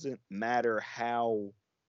 It doesn't matter how.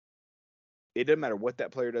 It doesn't matter what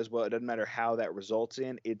that player does well. It doesn't matter how that results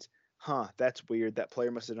in. It's, that's weird. That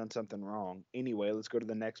player must have done something wrong. Anyway, let's go to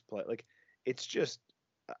the next play. Like, it's just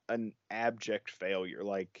an abject failure.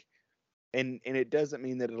 Like, and it doesn't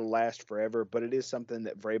mean that it'll last forever, but it is something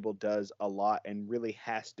that Vrabel does a lot and really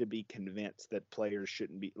has to be convinced that players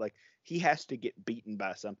shouldn't be. Like, he has to get beaten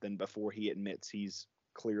by something before he admits he's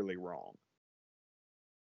clearly wrong.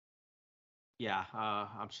 Yeah,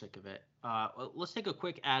 I'm sick of it. Let's take a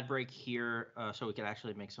quick ad break here so we can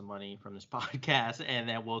actually make some money from this podcast, and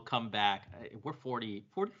then we'll come back. We're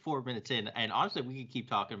 44 minutes in, and honestly, we could keep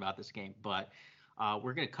talking about this game, but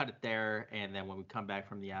We're going to cut it there, and then when we come back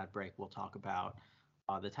from the ad break, we'll talk about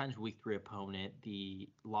the Titans' Week 3 opponent, the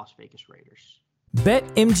Las Vegas Raiders.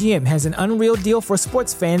 BetMGM has an unreal deal for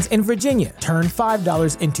sports fans in Virginia. Turn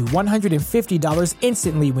 $5 into $150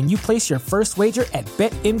 instantly when you place your first wager at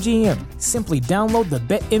BetMGM. Simply download the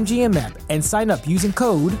BetMGM app and sign up using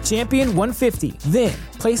code Champion150. Then,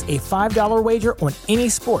 place a $5 wager on any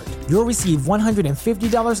sport. You'll receive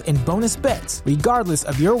 $150 in bonus bets, regardless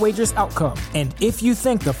of your wager's outcome. And if you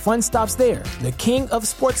think the fun stops there, the king of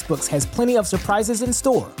sportsbooks has plenty of surprises in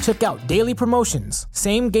store. Check out daily promotions,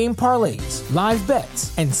 same-game parlays, live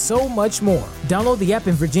bets, and so much more. Download the app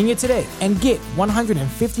in Virginia today and get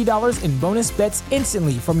 $150 in bonus bets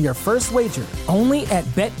instantly from your first wager. Only at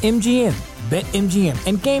BetMGM. BetMGM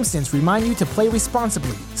and GameSense remind you to play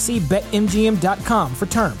responsibly. See BetMGM.com for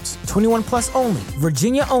terms. 21 plus only.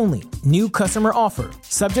 Virginia only. New customer offer.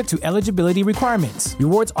 Subject to eligibility requirements.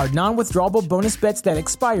 Rewards are non-withdrawable bonus bets that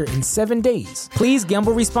expire in 7 days. Please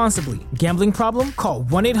gamble responsibly. Gambling problem? Call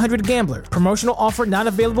 1-800-GAMBLER. Promotional offer not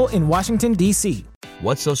available in Washington, D.C.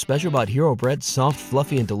 What's so special about Hero Bread's soft,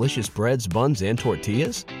 fluffy, and delicious breads, buns, and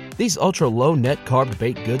tortillas? These ultra-low net-carb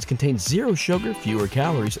baked goods contain zero sugar, fewer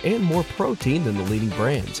calories, and more protein than the leading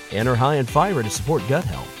brands, and are high in fiber to support gut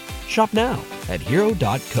health. Shop now at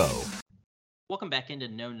Hero.co. Welcome back into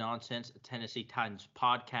No Nonsense Tennessee Titans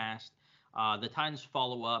podcast. The Titans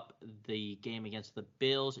follow up the game against the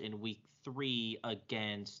Bills in Week 3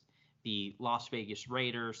 against the Las Vegas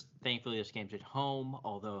Raiders. Thankfully, this game's at home,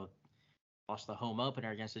 although lost the home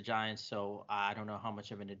opener against the Giants, so I don't know how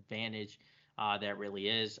much of an advantage that really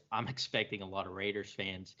is. I'm expecting a lot of Raiders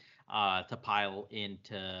fans to pile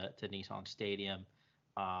into Nissan Stadium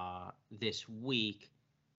this week.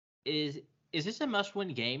 Is this a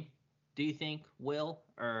must-win game, do you think, Will?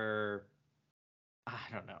 Or I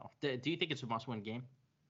don't know. Do you think it's a must-win game?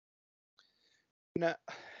 No,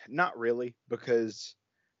 not really, because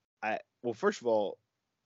first of all,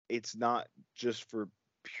 it's not just for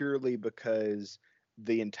purely because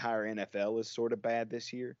the entire NFL is sort of bad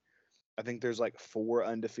this year. I think there's like 4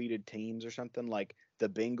 undefeated teams or something. Like the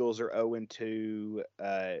Bengals are 0-2,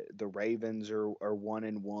 the Ravens are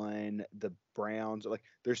 1-1, the Browns. Like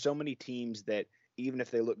there's so many teams that even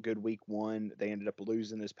if they look good week 1, they ended up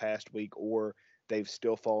losing this past week, or they've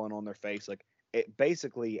still fallen on their face. Like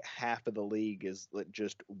basically half of the league is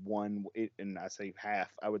just one, and I say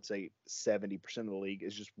half, I would say 70% of the league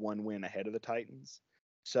is just one win ahead of the Titans.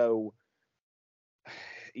 So,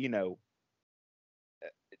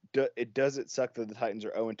 does it suck that the Titans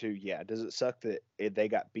are 0-2? Yeah. Does it suck that they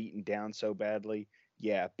got beaten down so badly?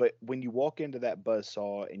 Yeah. But when you walk into that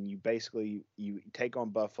buzzsaw and you take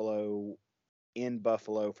on Buffalo in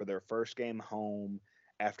Buffalo for their first game home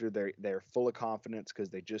after they're full of confidence because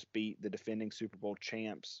they just beat the defending Super Bowl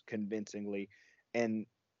champs convincingly, and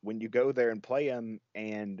when you go there and play them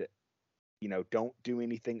and don't do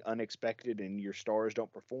anything unexpected and your stars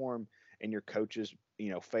don't perform and your coaches,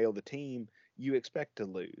 fail the team, you expect to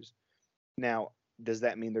lose. Now, does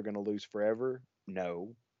that mean they're going to lose forever?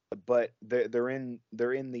 No, but they're in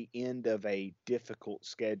the end of a difficult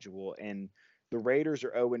schedule, and the Raiders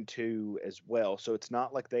are 0-2 as well. So it's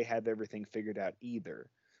not like they have everything figured out either.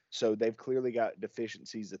 So they've clearly got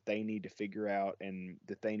deficiencies that they need to figure out and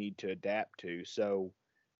that they need to adapt to. So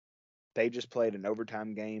they just played an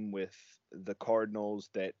overtime game with the Cardinals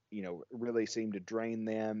that, really seemed to drain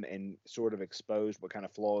them and sort of exposed what kind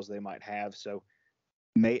of flaws they might have. So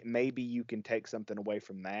maybe you can take something away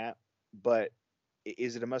from that. But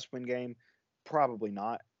is it a must-win game? Probably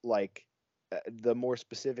not. Like, the more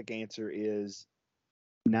specific answer is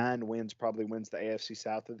 9 wins probably wins the AFC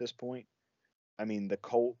South at this point. I mean, the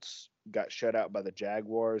Colts got shut out by the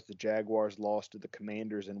Jaguars. The Jaguars lost to the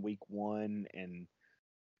Commanders in week 1, and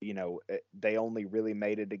they only really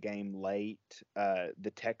made it a game late.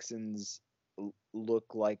 The Texans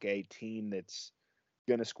look like a team that's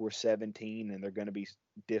going to score 17, and they're going to be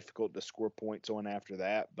difficult to score points on after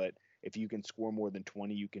that. But if you can score more than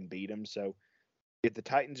 20, you can beat them. So if the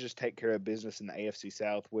Titans just take care of business in the AFC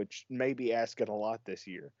South, which may be asking a lot this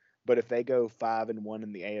year, but if they go 5-1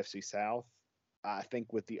 in the AFC South, I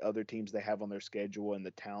think with the other teams they have on their schedule and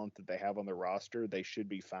the talent that they have on their roster, they should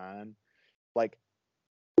be fine. Like,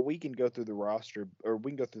 we can go through the roster, or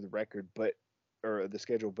we can go through the record, or the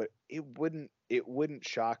schedule, but it wouldn't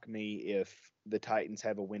shock me if the Titans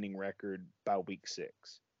have a winning record by week 6.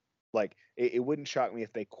 Like, it wouldn't shock me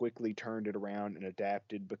if they quickly turned it around and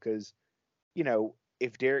adapted, because,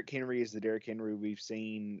 if Derrick Henry is the Derrick Henry we've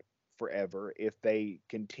seen forever, if they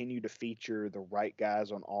continue to feature the right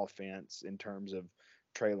guys on offense in terms of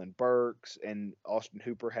Traylon Burks, and Austin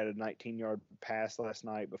Hooper had a 19-yard pass last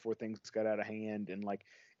night before things got out of hand. And like,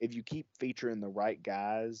 if you keep featuring the right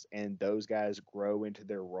guys and those guys grow into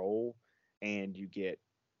their role, and you get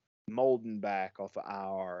Molden back off of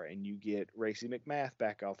IR, and you get Racy McMath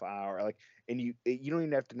back off of IR, like, and you don't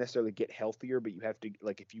even have to necessarily get healthier, but you have to,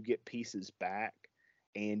 like, if you get pieces back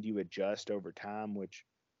and you adjust over time, which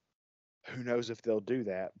who knows if they'll do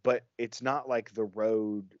that, but it's not like the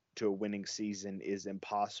road to a winning season is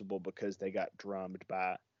impossible because they got drummed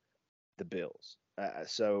by the Bills.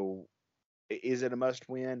 So is it a must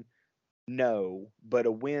win? No, but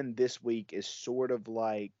a win this week is sort of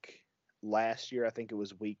like last year. I think it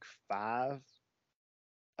was week 5.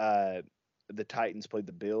 Uh, the Titans played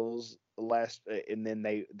the Bills and then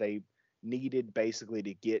they needed basically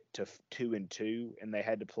to get to 2-2, and they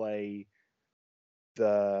had to play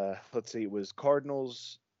let's see, it was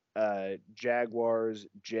Cardinals, Jaguars,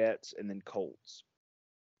 Jets, and then Colts.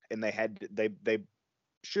 And they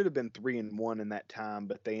should have been 3-1 in that time,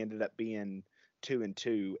 but they ended up being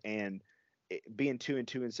 2-2, and being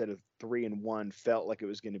 2-2 instead of 3-1 felt like it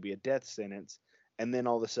was going to be a death sentence. And then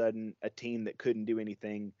all of a sudden, a team that couldn't do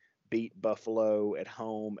anything beat Buffalo at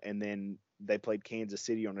home, and then they played Kansas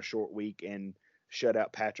City on a short week and shut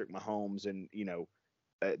out Patrick Mahomes. And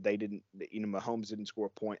Mahomes didn't score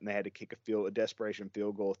a point, and they had to kick a desperation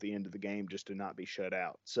field goal at the end of the game just to not be shut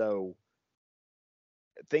out. So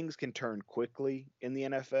things can turn quickly in the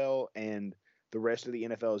NFL, and the rest of the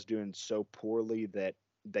NFL is doing so poorly that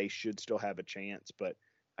they should still have a chance. But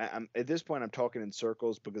I'm at this point, I'm talking in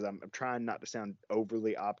circles because I'm trying not to sound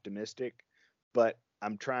overly optimistic, but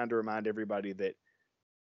I'm trying to remind everybody that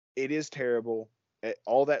it is terrible.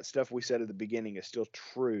 All that stuff we said at the beginning is still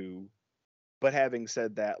true. But having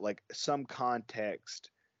said that, like, some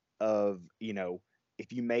context of,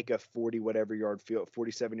 if you make a 47-yard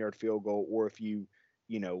field goal, or if you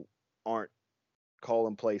aren't call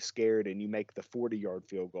and play scared and you make the 40-yard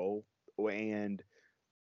field goal, and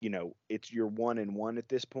it's your 1-1 at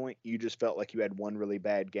this point, you just felt like you had one really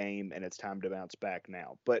bad game and it's time to bounce back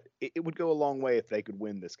now. But it would go a long way if they could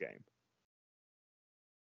win this game.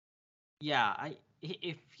 Yeah,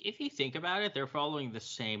 if you think about it, they're following the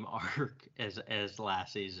same arc as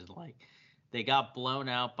last season. Like, they got blown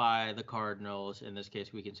out by the Cardinals. In this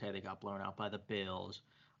case, we can say they got blown out by the Bills.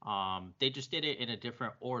 They just did it in a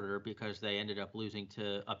different order because they ended up losing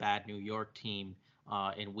to a bad New York team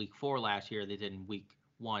in Week 4 last year. They did in Week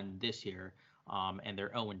 1 this year, and they're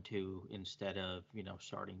 0-2 instead of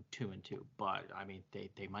starting 2-2. But I mean,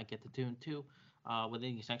 they might get to 2-2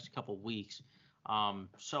 within these next couple weeks.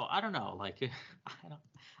 So I don't know. Like,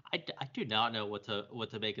 I do not know what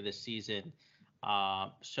to make of this season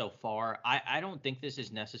so far. I don't think this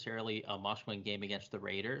is necessarily a must-win game against the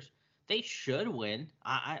Raiders. They should win.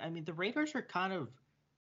 I mean, the Raiders are kind of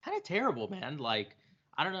terrible, man. Like,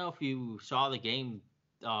 I don't know if you saw the game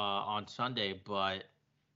on Sunday, but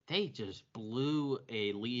they just blew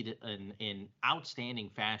a lead in outstanding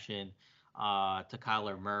fashion to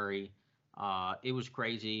Kyler Murray. It was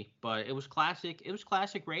crazy, but it was classic. It was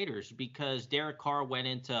classic Raiders because Derek Carr went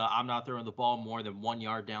into I'm not throwing the ball more than 1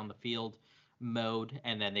 yard down the field mode,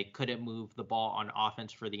 and then they couldn't move the ball on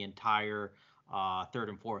offense for the entire third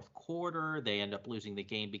and fourth quarter. They end up losing the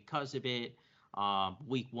game because of it.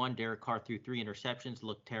 Week 1, Derek Carr threw 3 interceptions,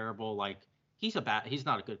 looked terrible. Like, he's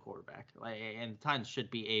not a good quarterback, and the Titans should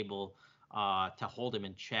be able to hold him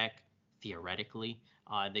in check theoretically.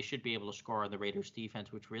 They should be able to score on the Raiders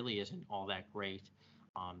defense, which really isn't all that great.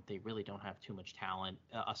 They really don't have too much talent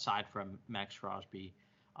aside from Max Crosby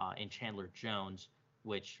and Chandler Jones,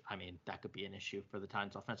 which, I mean, that could be an issue for the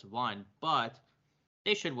Titans offensive line, but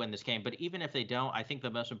they should win this game. But even if they don't, I think the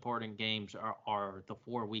most important games are the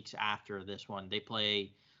 4 weeks after this one. They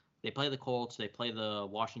play the Colts, they play the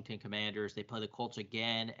Washington Commanders, they play the Colts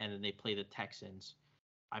again, and then they play the Texans.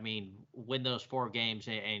 I mean, win those 4 games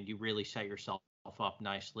and you really set yourself up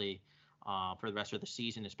nicely for the rest of the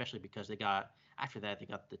season, especially because after that they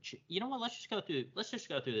got you know what? Let's just go through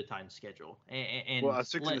the Titans schedule. And well, I was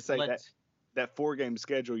just going to say that 4-game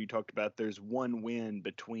schedule you talked about. There's one win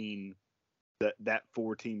between that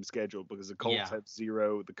 4-team schedule because the Colts have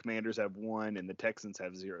 0, the Commanders have 1, and the Texans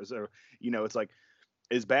have 0. So it's like,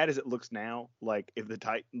 as bad as it looks now, like, if the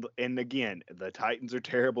Titans, and again, the Titans are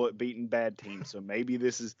terrible at beating bad teams. So maybe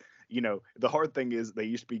this is, the hard thing is they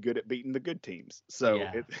used to be good at beating the good teams. So,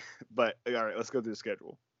 but all right, let's go through the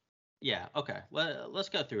schedule. Yeah. Okay. Let's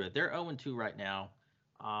go through it. They're 0-2 right now.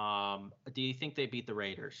 Do you think they beat the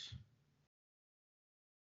Raiders?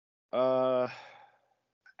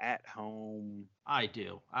 At home. I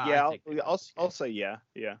do. I'll say yeah.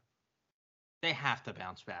 They have to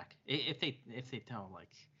bounce back. If they don't, like,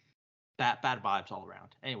 bad vibes all around.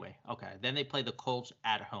 Anyway, okay. Then they play the Colts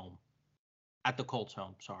at home. At the Colts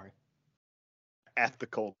home, sorry. At the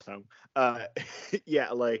Colts home.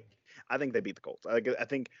 Yeah, like I think they beat the Colts. I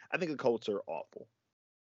think the Colts are awful.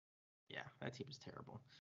 Yeah, that team is terrible.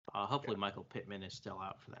 Hopefully Michael Pittman is still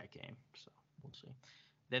out for that game, so we'll see.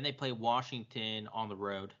 Then they play Washington on the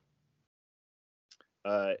road.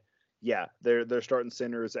 Yeah, their starting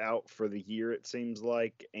center is out for the year, it seems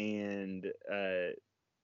like, and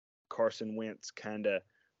Carson Wentz kind of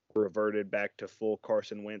reverted back to full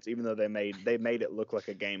Carson Wentz, even though they made it look like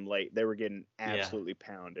a game late. They were getting absolutely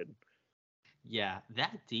pounded. Yeah,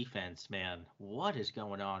 that defense, man, what is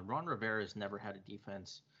going on? Ron Rivera's never had a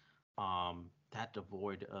defense that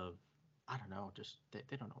devoid of, I don't know, just they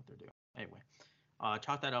don't know what they're doing. Anyway,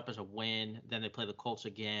 chalk that up as a win. Then they play the Colts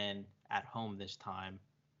again at home this time.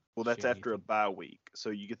 Well, that's after a bye week. So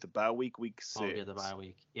you get the bye week, week 6. Oh, you get the bye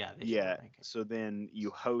week. Yeah. Yeah. So then you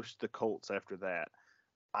host the Colts after that.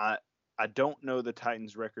 I don't know the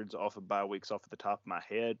Titans' records off of bye weeks off the top of my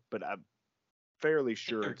head, but I'm fairly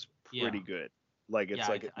sure it's pretty good. Like it's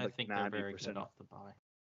I think 90% they're very good off the bye.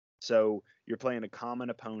 So you're playing a common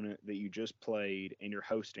opponent that you just played, and you're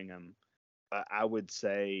hosting them. I would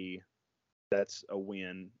say that's a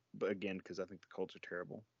win, but again, because I think the Colts are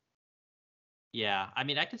terrible. Yeah, I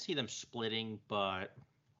mean, I could see them splitting, but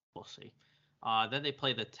we'll see. Then they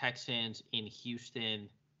play the Texans in Houston.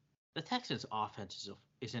 The Texans' offense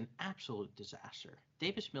is an absolute disaster.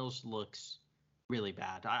 Davis Mills looks really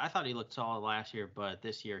bad. I thought he looked solid last year, but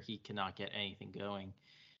this year he cannot get anything going,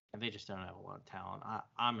 and they just don't have a lot of talent.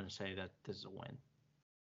 I'm going to say that this is a win.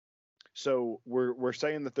 So we're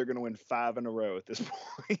saying that they're going to win 5 in a row at this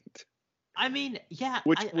point. I mean, yeah,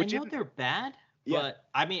 I know they're bad. Yeah. But,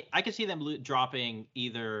 I mean, I could see them dropping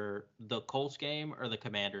either the Colts game or the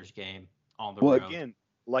Commanders game on the road. Well, again,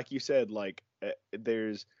 like you said, like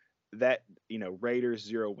there's that, Raiders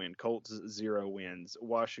 0 win, Colts 0 wins,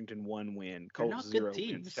 Washington 1 win, Colts 0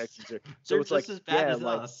 wins, Texans 0. So it's like, as bad as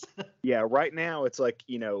us. Yeah, right now it's like,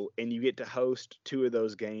 and you get to host 2 of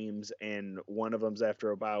those games, and one of them's after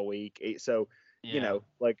a bye week. So,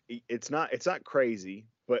 like it's not crazy,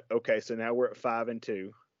 but okay. So now we're at 5-2.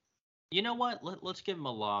 You know what? Let's give them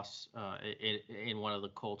a loss in one of the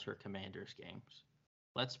Colts or Commanders games.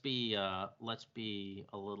 Let's be a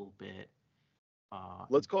little bit.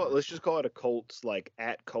 Let's just call it a Colts. Like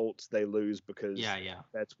at Colts, they lose because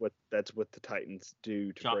that's what the Titans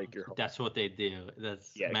do to break your heart. That's what they do.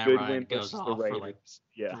 That's Matt good Ryan win goes off for like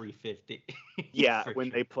 350. Yeah, when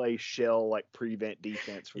they play shell like prevent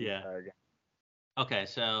defense for the entire game. Okay,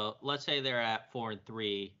 so let's say they're at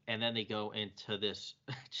 4-3, and then they go into this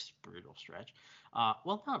just brutal stretch.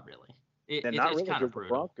 Well, not really. It's kind of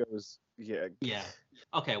brutal. The Broncos, yeah.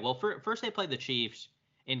 Okay, well, first they play the Chiefs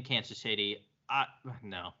in Kansas City.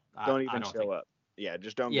 Don't even show up. Yeah,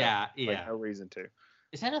 just don't. Yeah, go. Like, no reason to.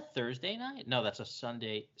 Is that a Thursday night? No, that's a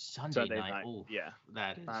Sunday night. Ooh, yeah,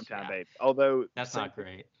 that is primetime, babe. Although that's not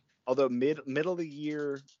great. Although middle of the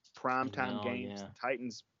year primetime games,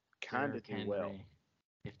 Titans kind of do well.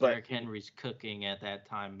 If Derrick Henry's cooking at that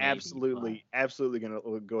time, maybe, absolutely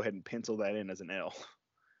gonna go ahead and pencil that in as an L.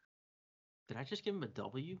 Did I just give him a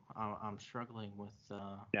W? I'm struggling with.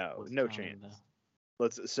 No chance.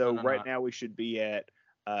 Right now we should be at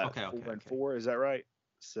 4-4. Is that right?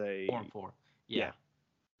 Say 4-4. Yeah.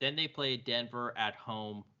 Then they play Denver at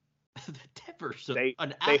home. Denver's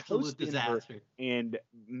an absolute disaster. And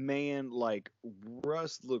man, like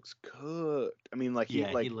Russ looks cooked. I mean,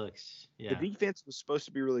 he looks. Yeah. The defense was supposed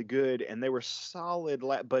to be really good, and they were solid,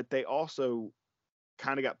 but they also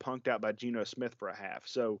kind of got punked out by Geno Smith for a half.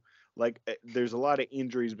 So, there's a lot of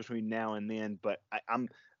injuries between now and then. But I'm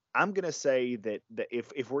gonna say that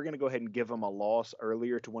if we're gonna go ahead and give them a loss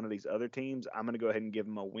earlier to one of these other teams, I'm gonna go ahead and give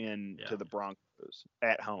them a win to the Broncos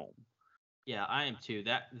at home. Yeah, I am too.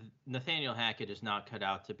 That Nathaniel Hackett is not cut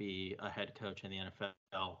out to be a head coach in the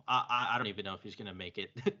NFL. I don't even know if he's going to make it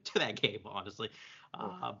to that game, honestly.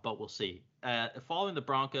 But we'll see. Following the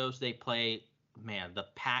Broncos, they play the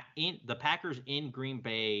Packers in Green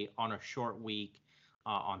Bay on a short week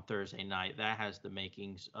on Thursday night. That has the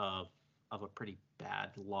makings of a pretty bad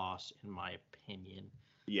loss, in my opinion.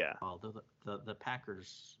 Yeah. Although the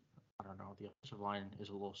Packers, I don't know, the offensive line is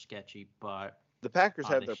a little sketchy, but. The Packers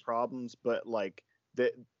have their problems, but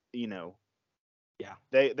they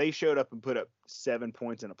showed up and put up 7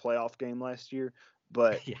 points in a playoff game last year,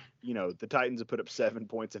 but the Titans have put up 7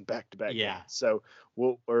 points in back-to-back games. So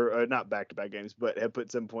or not back-to-back games, but have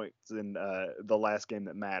put 7 points in the last game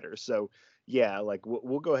that matters. So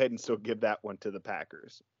we'll go ahead and still give that one to the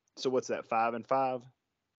Packers. So what's that, 5-5?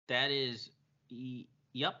 That is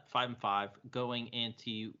Yep, 5-5, going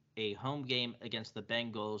into a home game against the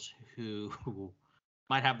Bengals, who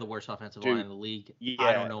might have the worst offensive line Dude, in the league.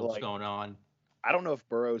 I don't yeah, know what's like going on. I don't know if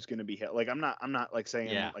Burrow's going to be held. Like I'm not like saying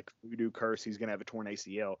Yeah. like voodoo curse he's going to have a torn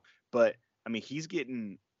ACL, but I mean he's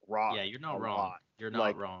getting rocked Yeah, you're a not wrong. lot. You're not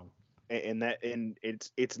Like wrong. and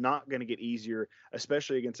it's not going to get easier,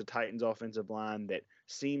 especially against a Titans offensive line that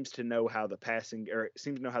seems to know how the passing or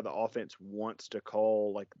seems to know how the offense wants to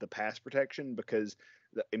call like the pass protection because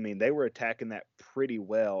I mean they were attacking that pretty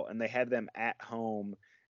well and they had them at home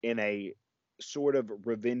in a sort of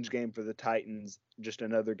revenge game for the Titans, just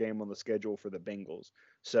another game on the schedule for the Bengals.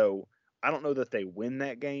 So I don't know that they win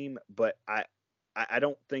that game, but I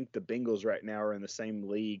don't think the Bengals right now are in the same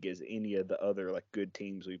league as any of the other like good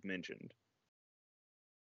teams we've mentioned.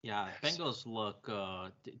 Yeah, Bengals look.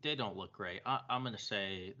 They don't look great. I'm gonna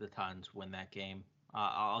say the Titans win that game.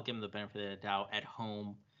 I'll give them the benefit of the doubt at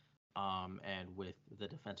home, and with the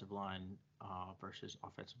defensive line versus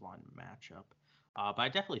offensive line matchup. But I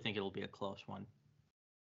definitely think it'll be a close one.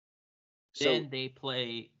 So Then they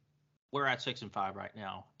play. We're at 6-5 right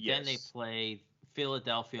now. Then they yes, play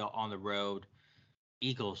Philadelphia on the road.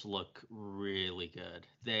 Eagles look really good.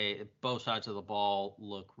 They both sides of the ball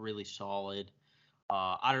look really solid.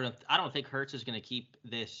 I don't think Hurts is going to keep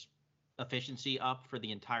this efficiency up for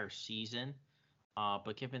the entire season.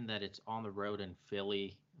 But given that it's on the road in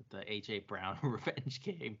Philly, the AJ Brown revenge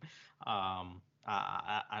game,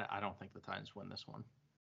 I don't think the Titans win this one.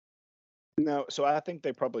 no. So I think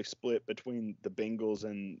they probably split between the Bengals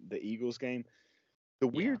and the Eagles game. The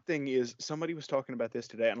Yeah. weird thing is somebody was talking about this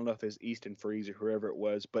today. I don't know if it's Easton Freeze or whoever it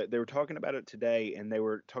was, but they were talking about it today, and they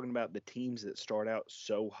were talking about the teams that start out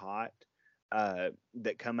so hot,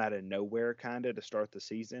 that come out of nowhere, kind of to start the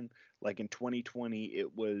season. Like in 2020,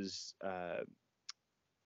 it was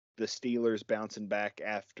the Steelers bouncing back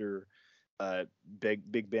after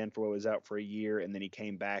Big Ben for was out for a year, and then he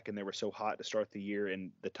came back, and they were so hot to start the year,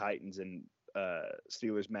 and the Titans and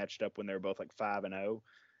Steelers matched up when they were both like 5-0,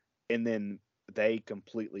 and then they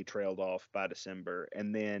completely trailed off by December.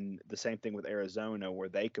 And then the same thing with Arizona, where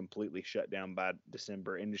they completely shut down by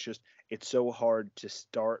December. And it's so hard to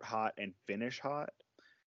start hot and finish hot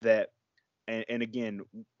that, and again,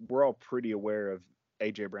 we're all pretty aware of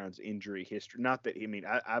AJ Brown's injury history. Not that, I mean,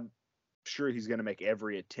 I'm sure he's going to make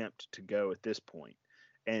every attempt to go at this point.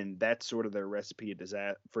 And that's sort of their recipe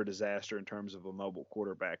for disaster in terms of a mobile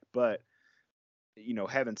quarterback. But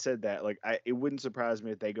having said that, like it wouldn't surprise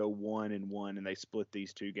me if they go 1-1 and they split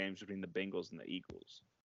these two games between the Bengals and the Eagles.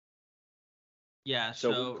 Yeah.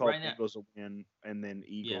 So So we call right now, Bengals a win and then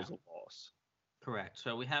yeah, Eagles a loss. correct.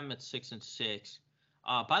 So we have them at 6-6.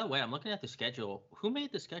 By the way, I'm looking at the schedule. Who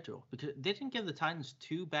made the schedule? Because they didn't give the Titans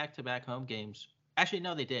 2 back-to-back home games. Actually,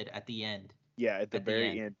 no, they did at the end. Yeah, at the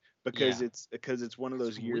very end, because Yeah. it's one of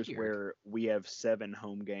That's those years weird. where we have 7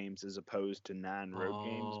 home games as opposed to 9 road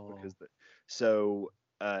games because Oh. so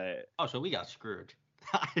Oh, so we got screwed.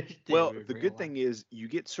 I didn't well, even the good realize. thing is you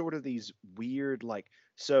get sort of these weird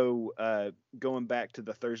going back to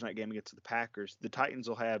the Thursday night game against the Packers, the Titans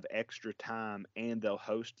will have extra time and they'll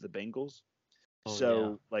host the Bengals. Oh yeah.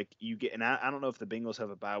 So like you get, and I don't know if the Bengals have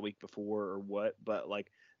a bye week before or what, but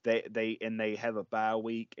like they have a bye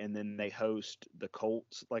week and then they host the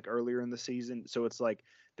Colts like earlier in the season. So it's like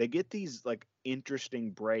they get these like interesting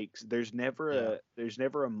breaks. Yeah. There's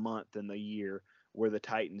never a month in the year where the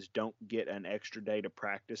Titans don't get an extra day to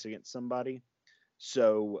practice against somebody.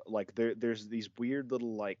 So like there's these weird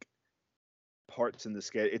little like parts in the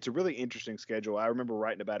schedule. It's a really interesting schedule. I remember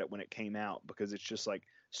writing about it when it came out because it's just like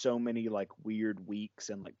so many like weird weeks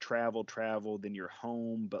and like travel, then you're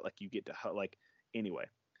home, but like you get to like anyway.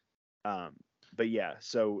 Um, but yeah,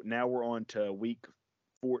 so now we're on to week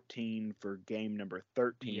 14 for game number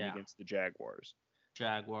 13 Yeah. against the Jaguars.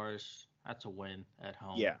 Jaguars. That's a win at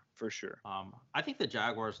home. Yeah, for sure. I think the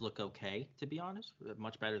Jaguars look okay, to be honest.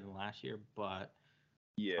 Much better than last year, but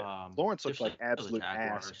Yeah, Lawrence they're looked like still the absolute ass in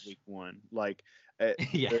Jaguars. week 1. Like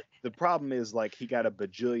Yeah. the problem is like he got a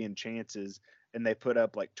bajillion chances and they put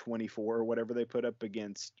up like 24 or whatever they put up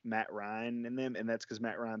against Matt Ryan and them, and that's because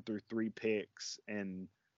Matt Ryan threw 3 picks and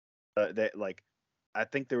that like I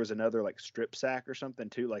think there was another like strip sack or something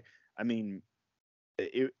too. Like I mean,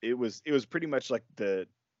 it was pretty much like the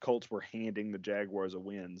Colts were handing the Jaguars a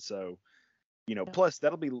win. So plus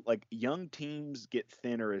that'll be like young teams get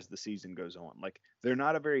thinner as the season goes on. Like they're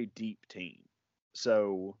not a very deep team,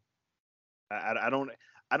 so I don't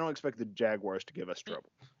expect the Jaguars to give us They, trouble.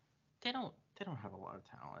 they don't have a lot of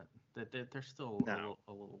talent. They're still No,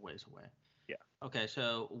 a little ways away. yeah, Okay,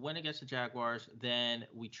 so win against the Jaguars, then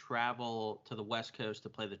we travel to the West Coast to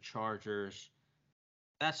play the Chargers.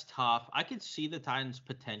 That's tough. I could see the Titans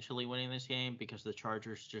potentially winning this game because the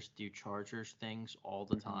Chargers just do Chargers things all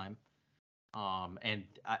the time. And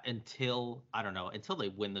until I don't know, until they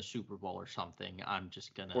win the Super Bowl or something, I'm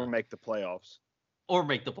just gonna or make the playoffs. or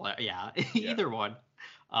make the play. Yeah, either one.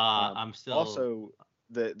 I'm still Also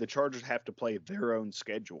the Chargers have to play their own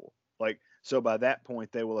schedule. Like so by that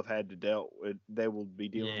point they will have had to they will be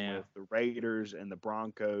dealing with the Raiders and the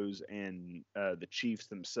Broncos and the Chiefs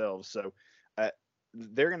themselves. So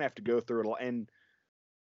they're gonna have to go through it all. And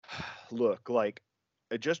look, like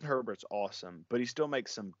Justin Herbert's awesome, but he still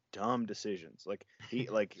makes some dumb decisions. Like he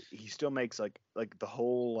still makes like the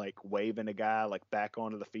whole like waving a guy like back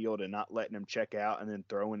onto the field and not letting him check out and then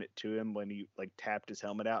throwing it to him when he like tapped his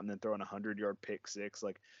helmet out and then throwing 100-yard pick six.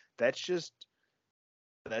 Like that's just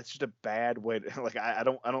a bad way to like I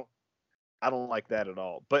don't like that at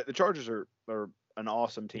all. But the Chargers are an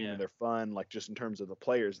awesome team and they're fun like just in terms of the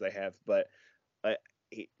players they have, but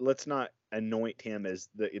let's not anoint him as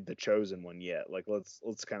the chosen one yet. Like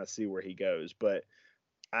let's kind of see where he goes. But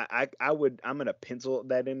I'm gonna pencil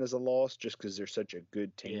that in as a loss just because they're such a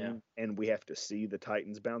good team and we have to see the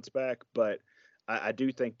Titans bounce back. But I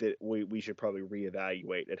do think that we should probably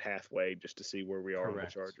reevaluate at halfway just to see where we are with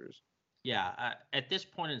the Chargers. Yeah, at this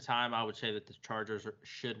point in time, I would say that the Chargers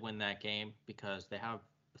should win that game because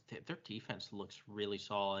their defense looks really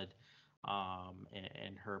solid.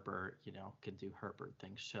 And Herbert, can do Herbert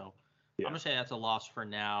things. So I'm gonna say that's a loss for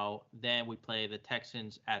now. Then we play the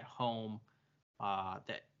Texans at home.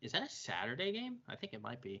 Is that a Saturday game? I think it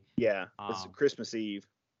might be. Yeah, it's Christmas Eve.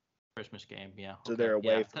 Christmas game, yeah. So they're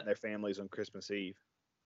away from their families on Christmas Eve.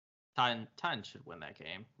 Titans should win that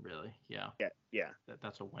game, really. Yeah. Yeah.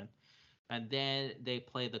 That's a win. And then they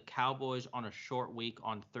play the Cowboys on a short week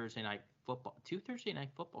on Thursday night football. 2 Thursday night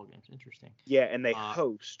football games. Interesting. Yeah, and they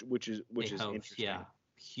host, which is interesting. Yeah,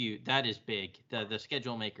 huge. That is big. The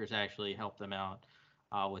schedule makers actually helped them out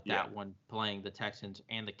with that one, playing the Texans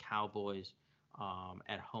and the Cowboys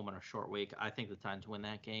at home on a short week. I think the Titans win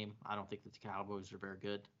that game. I don't think that the Cowboys are very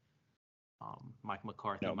good. Mike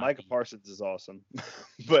McCarthy. No, Micah Parsons is awesome.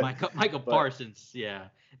 But Micah Parsons, yeah.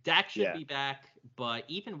 Dak should be back, but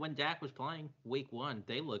even when Dak was playing week 1,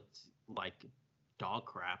 they looked like dog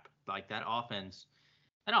crap. Like that offense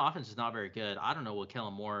is not very good. I don't know what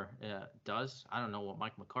Kellen Moore does. I don't know what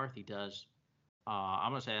Mike McCarthy does.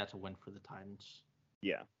 I'm gonna say that's a win for the Titans.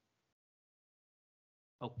 Yeah.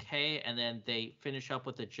 Okay, and then they finish up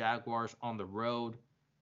with the Jaguars on the road.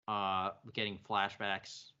 Getting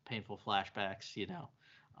painful flashbacks,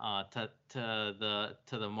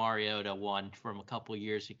 to the Mariota one from a couple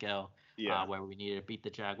years ago, where we needed to beat the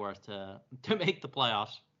Jaguars to make the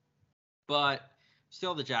playoffs. But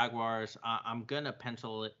still, the Jaguars, I'm gonna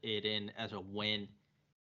pencil it in as a win.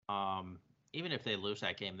 Even if they lose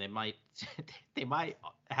that game, they might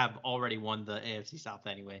have already won the AFC South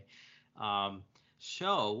anyway.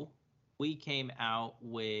 So we came out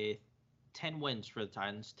with 10 wins for the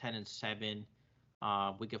Titans, 10-7.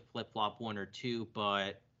 We could flip-flop 1 or 2,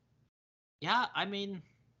 but yeah, I mean,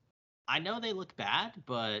 I know they look bad,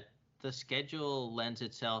 but the schedule lends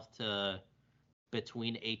itself to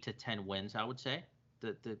between 8 to 10 wins, I would say.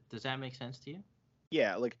 Does that make sense to you?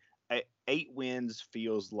 Yeah, like 8 wins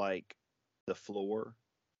feels like the floor.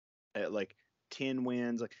 Like 10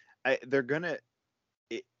 wins, like they're gonna.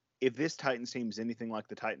 If this Titans team is anything like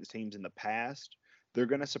the Titans teams in the past, they're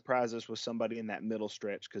going to surprise us with somebody in that middle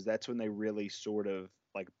stretch because that's when they really sort of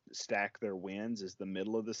like stack their wins is the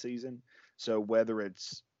middle of the season. So whether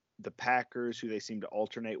it's the Packers, who they seem to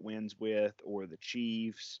alternate wins with, or the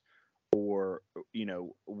Chiefs, or,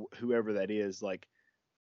 whoever that is, like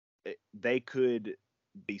they could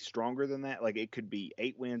be stronger than that. Like it could be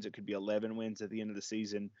 8 wins. It could be 11 wins at the end of the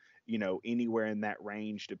season, anywhere in that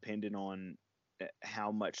range, depending on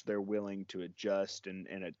how much they're willing to adjust and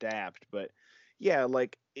adapt. But yeah,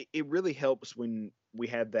 like it really helps when we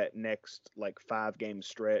have that next like 5-game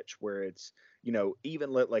stretch where it's,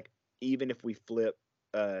 even if we flip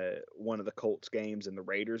one of the Colts games and the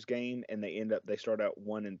Raiders game and they start out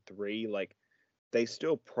 1-3, like they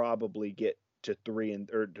still probably get to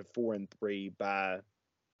 4-3 by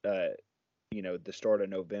the start of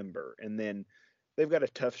November. And then they've got a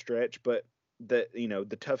tough stretch, but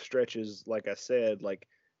the tough stretches, like I said, like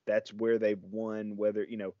that's where they've won, whether,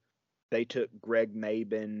 they took Greg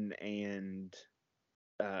Maben and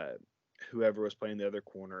whoever was playing the other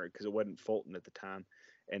corner, because it wasn't Fulton at the time,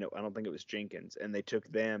 and I don't think it was Jenkins, and they took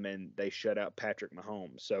them and they shut out Patrick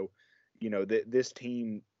Mahomes. So, this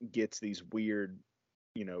team gets these weird,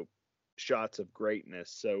 shots of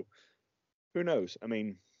greatness. So who knows? I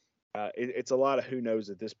mean, it's a lot of who knows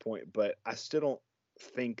at this point, but I still don't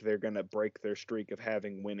think they're going to break their streak of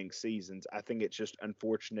having winning seasons. I think it's just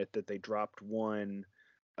unfortunate that they dropped one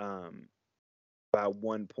by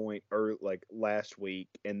 1 point or like last week,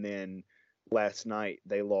 and then last night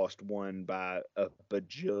they lost one by a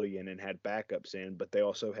bajillion and had backups in, but they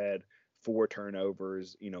also had 4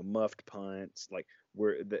 turnovers, muffed punts, like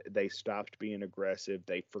where they stopped being aggressive.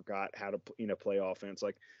 They forgot how to play offense.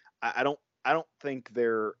 Like I don't think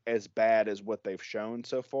they're as bad as what they've shown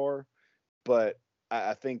so far, but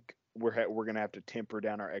I think we're gonna have to temper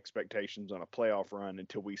down our expectations on a playoff run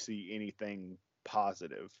until we see anything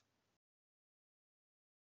positive.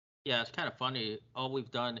 Yeah, it's kind of funny. All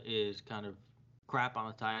we've done is kind of crap on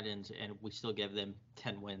the Titans, and we still give them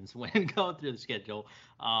 10 wins when going through the schedule.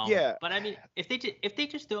 Yeah, But I mean, if they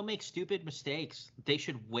just don't make stupid mistakes, they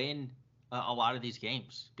should win a lot of these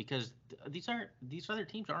games because these other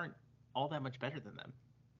teams aren't all that much better than them.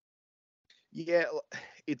 yeah,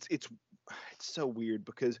 it's so weird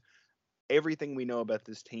because everything we know about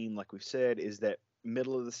this team, like we've said, is that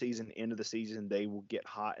middle of the season, end of the season, they will get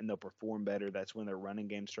hot and they'll perform better. That's when their running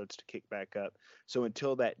game starts to kick back up. So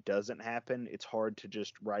until that doesn't happen, it's hard to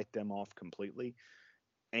just write them off completely.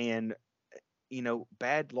 And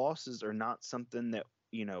bad losses are not something that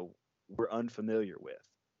we're unfamiliar with.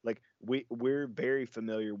 Like we're very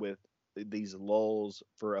familiar with these lulls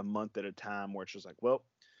for a month at a time, where it's just like, well,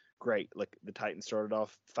 great. Like the Titans started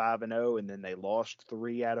off 5-0, and then they lost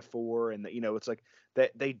 3 out of 4, and it's like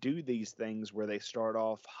that they do these things where they start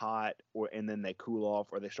off hot, and then they cool off,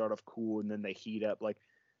 or they start off cool and then they heat up. Like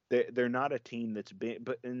they're not a team that's been,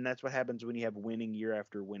 and that's what happens when you have winning year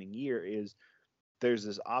after winning year. Is there's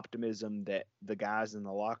this optimism that the guys in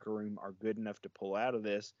the locker room are good enough to pull out of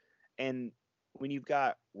this. And when you've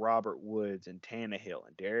got Robert Woods and Tannehill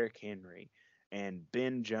and Derrick Henry and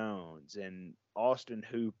Ben Jones and Austin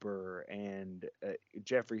Hooper and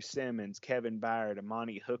Jeffrey Simmons, Kevin Byard,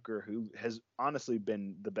 Amani Hooker, who has honestly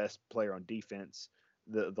been the best player on defense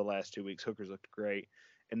the last 2 weeks. Hooker's looked great.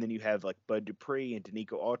 And then you have like Bud Dupree, and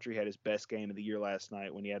Danico Autry had his best game of the year last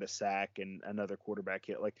night when he had a sack and another quarterback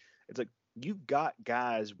hit. Like it's like you've got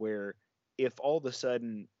guys where if all of a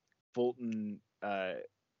sudden Fulton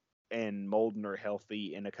and Molden are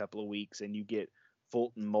healthy in a couple of weeks, and you get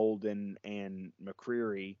Fulton, Molden, and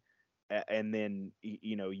McCreary, and then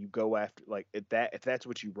you go after like if that's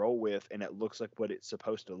what you roll with, and it looks like what it's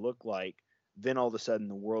supposed to look like, then all of a sudden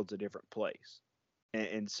the world's a different place.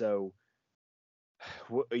 And so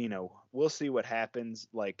we'll see what happens.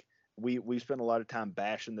 Like we spent a lot of time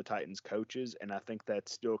bashing the Titans coaches, and I think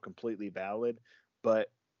that's still completely valid. But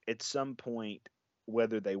at some point,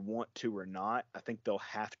 whether they want to or not, I think they'll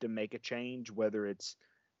have to make a change, whether it's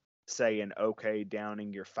saying, okay,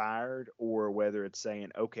 Downing, you're fired, or whether it's saying,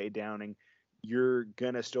 okay, Downing, you're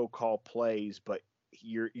going to still call plays, but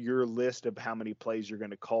your list of how many plays you're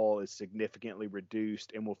going to call is significantly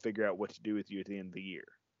reduced, and we'll figure out what to do with you at the end of the year.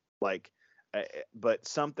 Like, but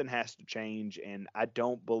something has to change, and I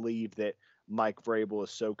don't believe that Mike Vrabel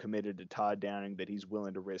is so committed to Todd Downing that he's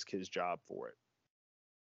willing to risk his job for it.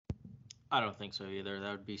 I don't think so either.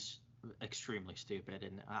 That would be extremely stupid,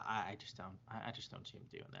 and I just don't see him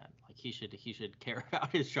doing that. Like he should care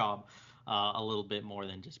about his job a little bit more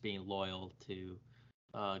than just being loyal to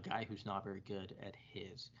a guy who's not very good at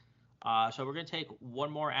his. So we're gonna take one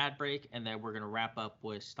more ad break, and then we're gonna wrap up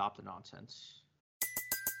with Stop the Nonsense.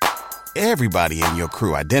 Everybody in your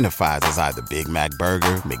crew identifies as either Big Mac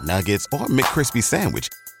Burger, McNuggets, or McCrispy Sandwich.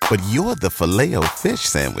 But you're the Filet-O-Fish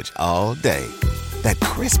Sandwich all day. That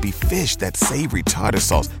crispy fish, that savory tartar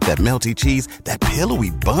sauce, that melty cheese, that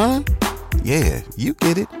pillowy bun. Yeah, you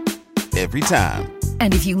get it. Every time.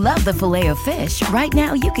 And if you love the Filet-O-Fish, right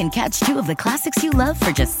now you can catch 2 of the classics you love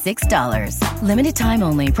for just $6. Limited time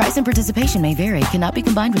only. Price and participation may vary. Cannot be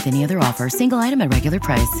combined with any other offer. Single item at regular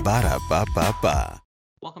price. Ba-da-ba-ba-ba.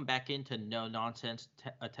 Welcome back into No Nonsense,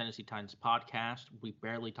 a Tennessee Titans podcast. We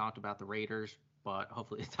barely talked about the Raiders, but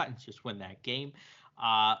hopefully the Titans just win that game.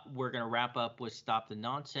 We're going to wrap up with Stop the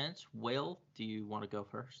Nonsense. Will, do you want to go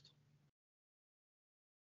first?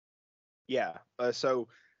 Yeah. So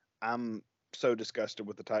I'm so disgusted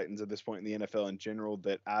with the Titans at this point in the NFL in general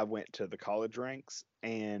that I went to the college ranks.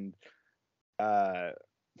 And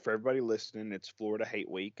for everybody listening, it's Florida Hate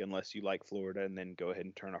Week, unless you like Florida, and then go ahead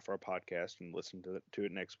and turn off our podcast and listen to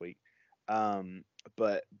it next week.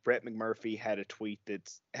 But Brett McMurphy had a tweet that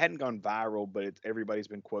hadn't gone viral, but everybody's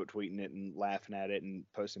been quote tweeting it and laughing at it and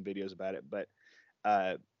posting videos about it. But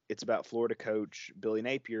it's about Florida coach Billy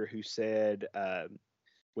Napier, who said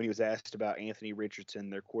when he was asked about Anthony Richardson,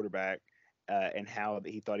 their quarterback, and how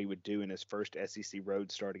he thought he would do in his first SEC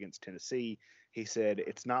road start against Tennessee. He said,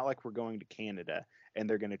 "It's not like we're going to Canada and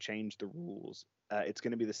they're going to change the rules. It's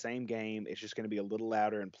going to be the same game. It's just going to be a little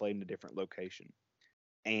louder and played in a different location."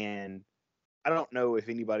 And I don't know if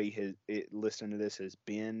anybody listening to this has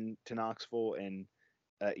been to Knoxville and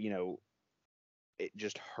it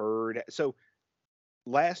just heard. So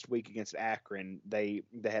last week against Akron, they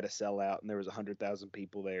had a sellout and there was 100,000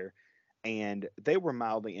 people there, and they were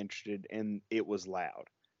mildly interested and it was loud.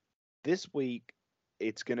 This week,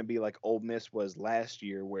 it's going to be like Ole Miss was last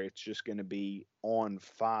year, where it's just going to be on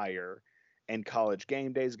fire, and College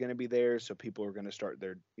Game Day is going to be there, so people are going to start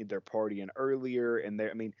their partying earlier, and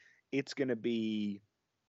it's going to be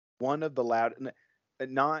one of the loud,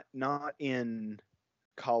 not in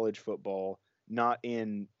college football, not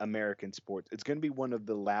in American sports. It's going to be one of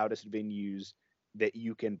the loudest venues that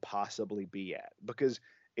you can possibly be at, because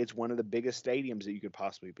it's one of the biggest stadiums that you could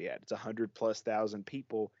possibly be at. It's 100,000+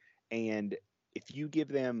 people, and if you give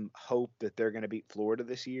them hope that they're going to beat Florida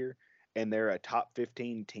this year, and they're a top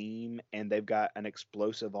 15 team, and they've got an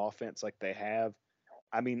explosive offense like they have,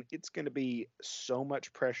 I mean, it's going to be so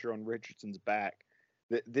much pressure on Richardson's back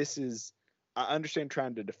that this is. I understand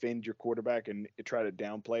trying to defend your quarterback and try to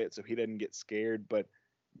downplay it so he doesn't get scared, but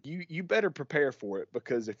you better prepare for it,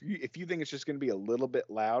 because if you think it's just going to be a little bit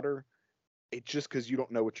louder, it's just because you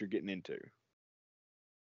don't know what you're getting into.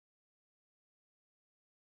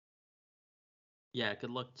 Yeah, good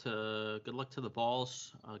luck to the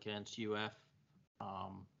Vols against UF.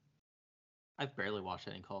 I've barely watched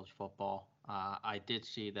any college football. I did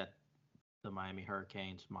see that the Miami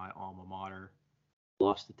Hurricanes, my alma mater,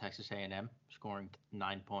 lost to Texas A&M, scoring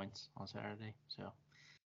 9 points on Saturday. So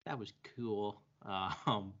that was cool.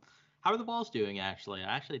 How are the Vols doing, actually?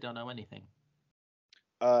 I actually don't know anything.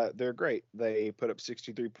 They're great. They put up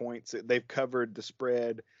 63 points. They've covered the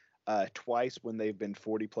spread twice when they've been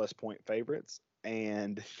 40+ point favorites,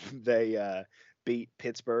 and they beat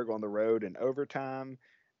Pittsburgh on the road in overtime.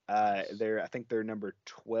 I think they're number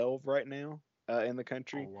 12 right now in the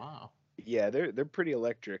country. Oh, wow. Yeah, they're pretty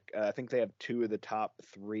electric. I think they have 2 of the top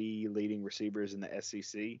 3 leading receivers in the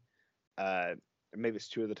SEC. Maybe it's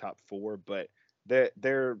 2 of the top 4, but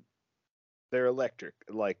they're electric.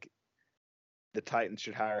 Like, the Titans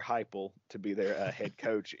should hire Heupel to be their head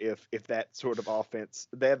coach if that sort of offense.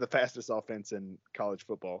 They have the fastest offense in college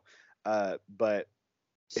football, but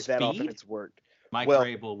if that offense worked, Mike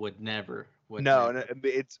Vrabel would never.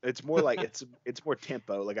 It's more like it's more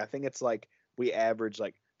tempo. Like, I think it's like we average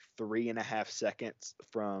like 3.5 seconds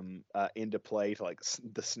from into play to like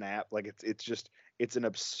the snap. Like, it's an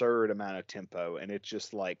absurd amount of tempo, and it's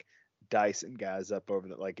just like dicing guys up over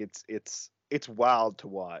the, like it's wild to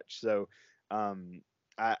watch. So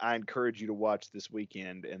I encourage you to watch this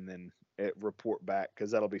weekend and then report back,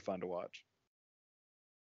 because that'll be fun to watch.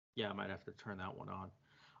 Yeah, I might have to turn that one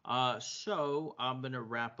on. So I'm going to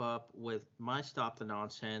wrap up with my Stop the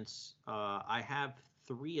Nonsense. I have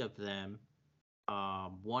 3 of them.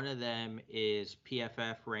 One of them is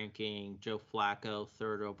PFF ranking Joe Flacco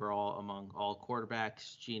 3rd overall among all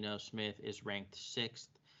quarterbacks. Geno Smith is ranked 6th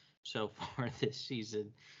so far this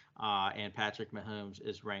season. And Patrick Mahomes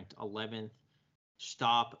is ranked 11th.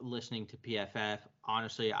 Stop listening to PFF.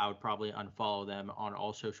 Honestly, I would probably unfollow them on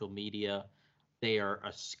all social media. They are a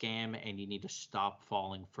scam, and you need to stop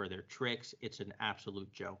falling for their tricks. It's an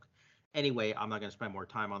absolute joke. Anyway, I'm not going to spend more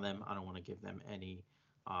time on them. I don't want to give them any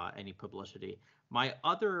publicity. My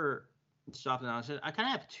other Stop the Nonsense, I kind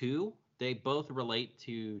of have 2. They both relate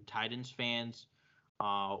to Titans fans.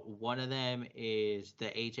 One of them is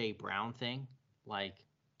the A.J. Brown thing. Like,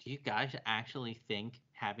 do you guys actually think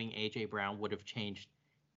having A.J. Brown would have changed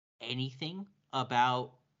anything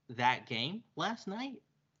about that game last night?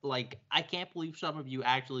 Like, I can't believe some of you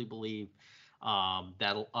actually believe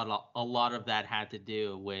that a lot of that had to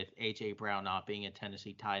do with A.J. Brown not being a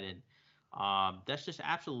Tennessee Titan. That's just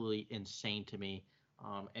absolutely insane to me,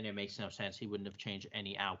 and it makes no sense. He wouldn't have changed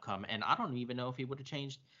any outcome, and I don't even know if he would have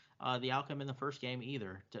changed the outcome in the first game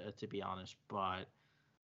either, to be honest. But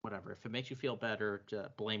whatever. If it makes you feel better, to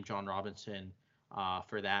blame John Robinson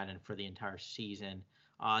for that and for the entire season.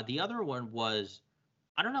 The other one was,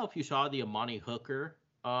 I don't know if you saw the Amani Hooker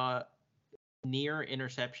near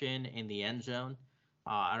interception in the end zone.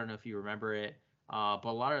 I don't know if you remember it, but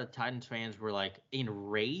a lot of Titans fans were like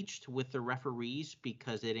enraged with the referees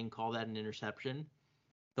because they didn't call that an interception.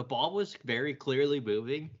 The ball was very clearly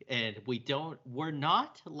moving, and we're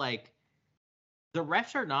not like, the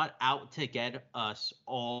refs are not out to get us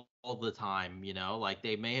all the time, you know, like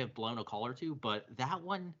they may have blown a call or 2, but that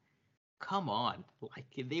one, come on. Like,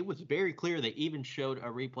 it was very clear. They even showed a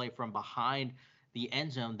replay from behind the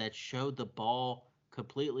end zone that showed the ball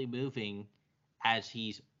completely moving as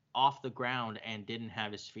he's off the ground and didn't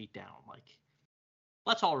have his feet down. Like,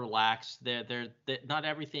 let's all relax. Not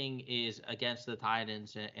everything is against the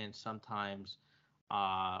Titans, and sometimes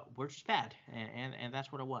we're just bad, and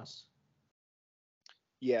that's what it was.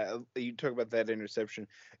 Yeah, you talk about that interception.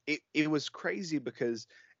 It was crazy because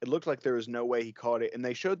it looked like there was no way he caught it, and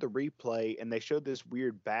they showed the replay, and they showed this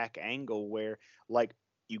weird back angle where like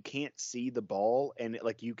you can't see the ball, and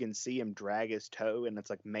like you can see him drag his toe, and it's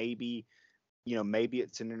like maybe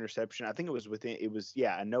it's an interception. I think it was within.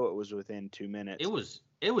 I know it was within 2 minutes. It was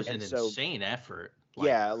an insane effort.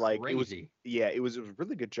 Crazy. It was a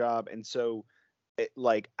really good job, and so.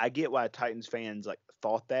 I get why Titans fans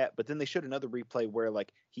thought that, but then they showed another replay where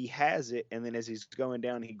he has it, and then as he's going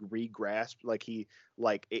down, he re-grasps,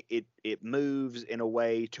 it moves in a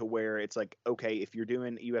way to where it's okay, if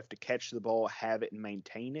you have to catch the ball, have it, and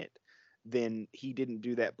maintain it. Then he didn't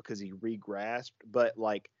do that because he re-grasped, but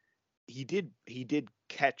he did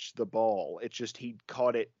catch the ball. It's just he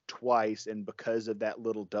caught it twice, and because of that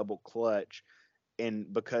little double clutch,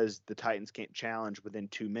 and because the Titans can't challenge within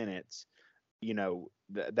 2 minutes.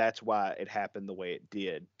 That's why it happened the way it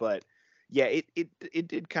did. But yeah, it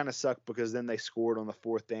did kind of suck because then they scored on the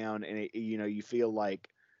 4th down, and you feel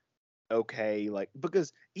okay,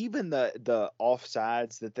 because even the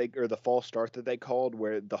offsides or the false start that they called,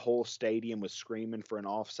 where the whole stadium was screaming for an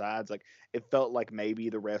offsides, it felt like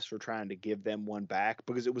maybe the refs were trying to give them one back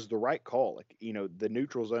because it was the right call. The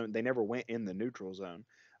neutral zone, they never went in the neutral zone.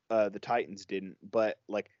 The Titans didn't, but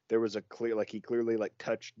there was a clear, he clearly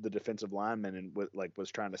touched the defensive lineman and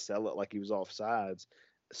was trying to sell it like he was offsides.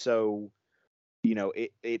 So,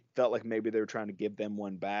 it felt like maybe they were trying to give them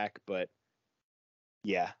one back, but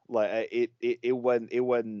yeah, it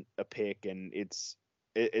wasn't a pick, and it's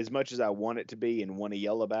as much as I want it to be and want to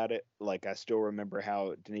yell about it. I still remember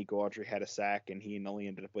how Danico Autry had a sack and he only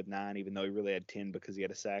ended up with 9, even though he really had 10 because he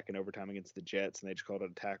had a sack in overtime against the Jets and they just called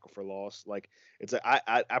it a tackle for loss.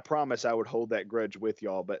 I promise I would hold that grudge with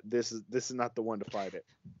y'all, but this is not the one to fight it.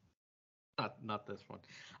 Not this one.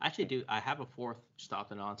 I actually do. I have a 4th stop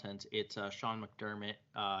the nonsense. It's Sean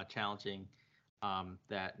McDermott challenging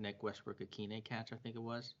that Nick Westbrook-Akine catch, I think it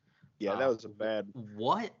was. Yeah, that was a bad.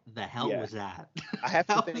 What the hell was that? I have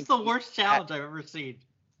to that think was the worst challenge I've ever seen.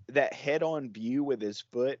 That head-on view with his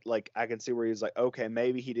foot, I can see where he's okay,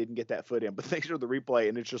 maybe he didn't get that foot in, but they show the replay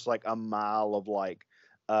and it's just a mile of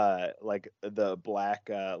the black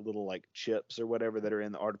little chips or whatever that are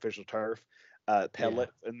in the artificial turf pellet,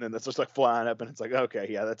 and then that's just flying up, and it's okay,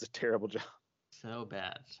 yeah, that's a terrible job. So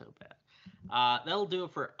bad. That'll do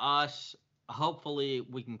it for us. Hopefully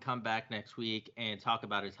we can come back next week and talk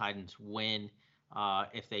about a Titans win.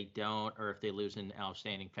 If they don't, or if they lose in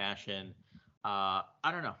outstanding fashion, I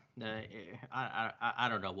don't know. I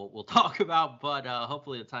don't know what we'll talk about, but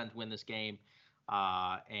hopefully the Titans win this game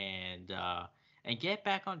and get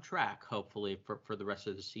back on track, hopefully, for the rest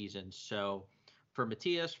of the season. So for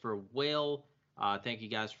Matthias, for Will, thank you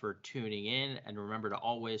guys for tuning in, and remember to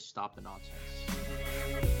always stop the nonsense.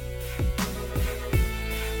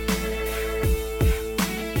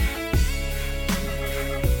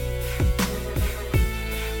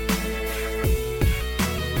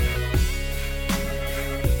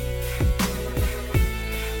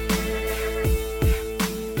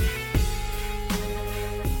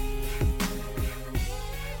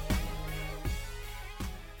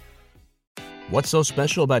 What's so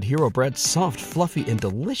special about Hero Bread's soft, fluffy, and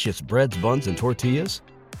delicious breads, buns, and tortillas?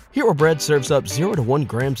 Hero Bread serves up 0 to 1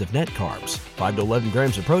 grams of net carbs, 5 to 11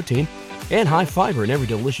 grams of protein, and high fiber in every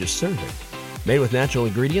delicious serving. Made with natural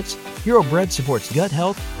ingredients, Hero Bread supports gut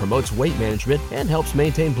health, promotes weight management, and helps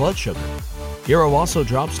maintain blood sugar. Hero also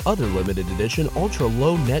drops other limited edition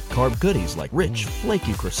ultra-low net carb goodies like rich,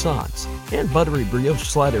 flaky croissants and buttery brioche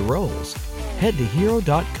slider rolls. Head to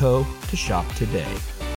hero.co to shop today.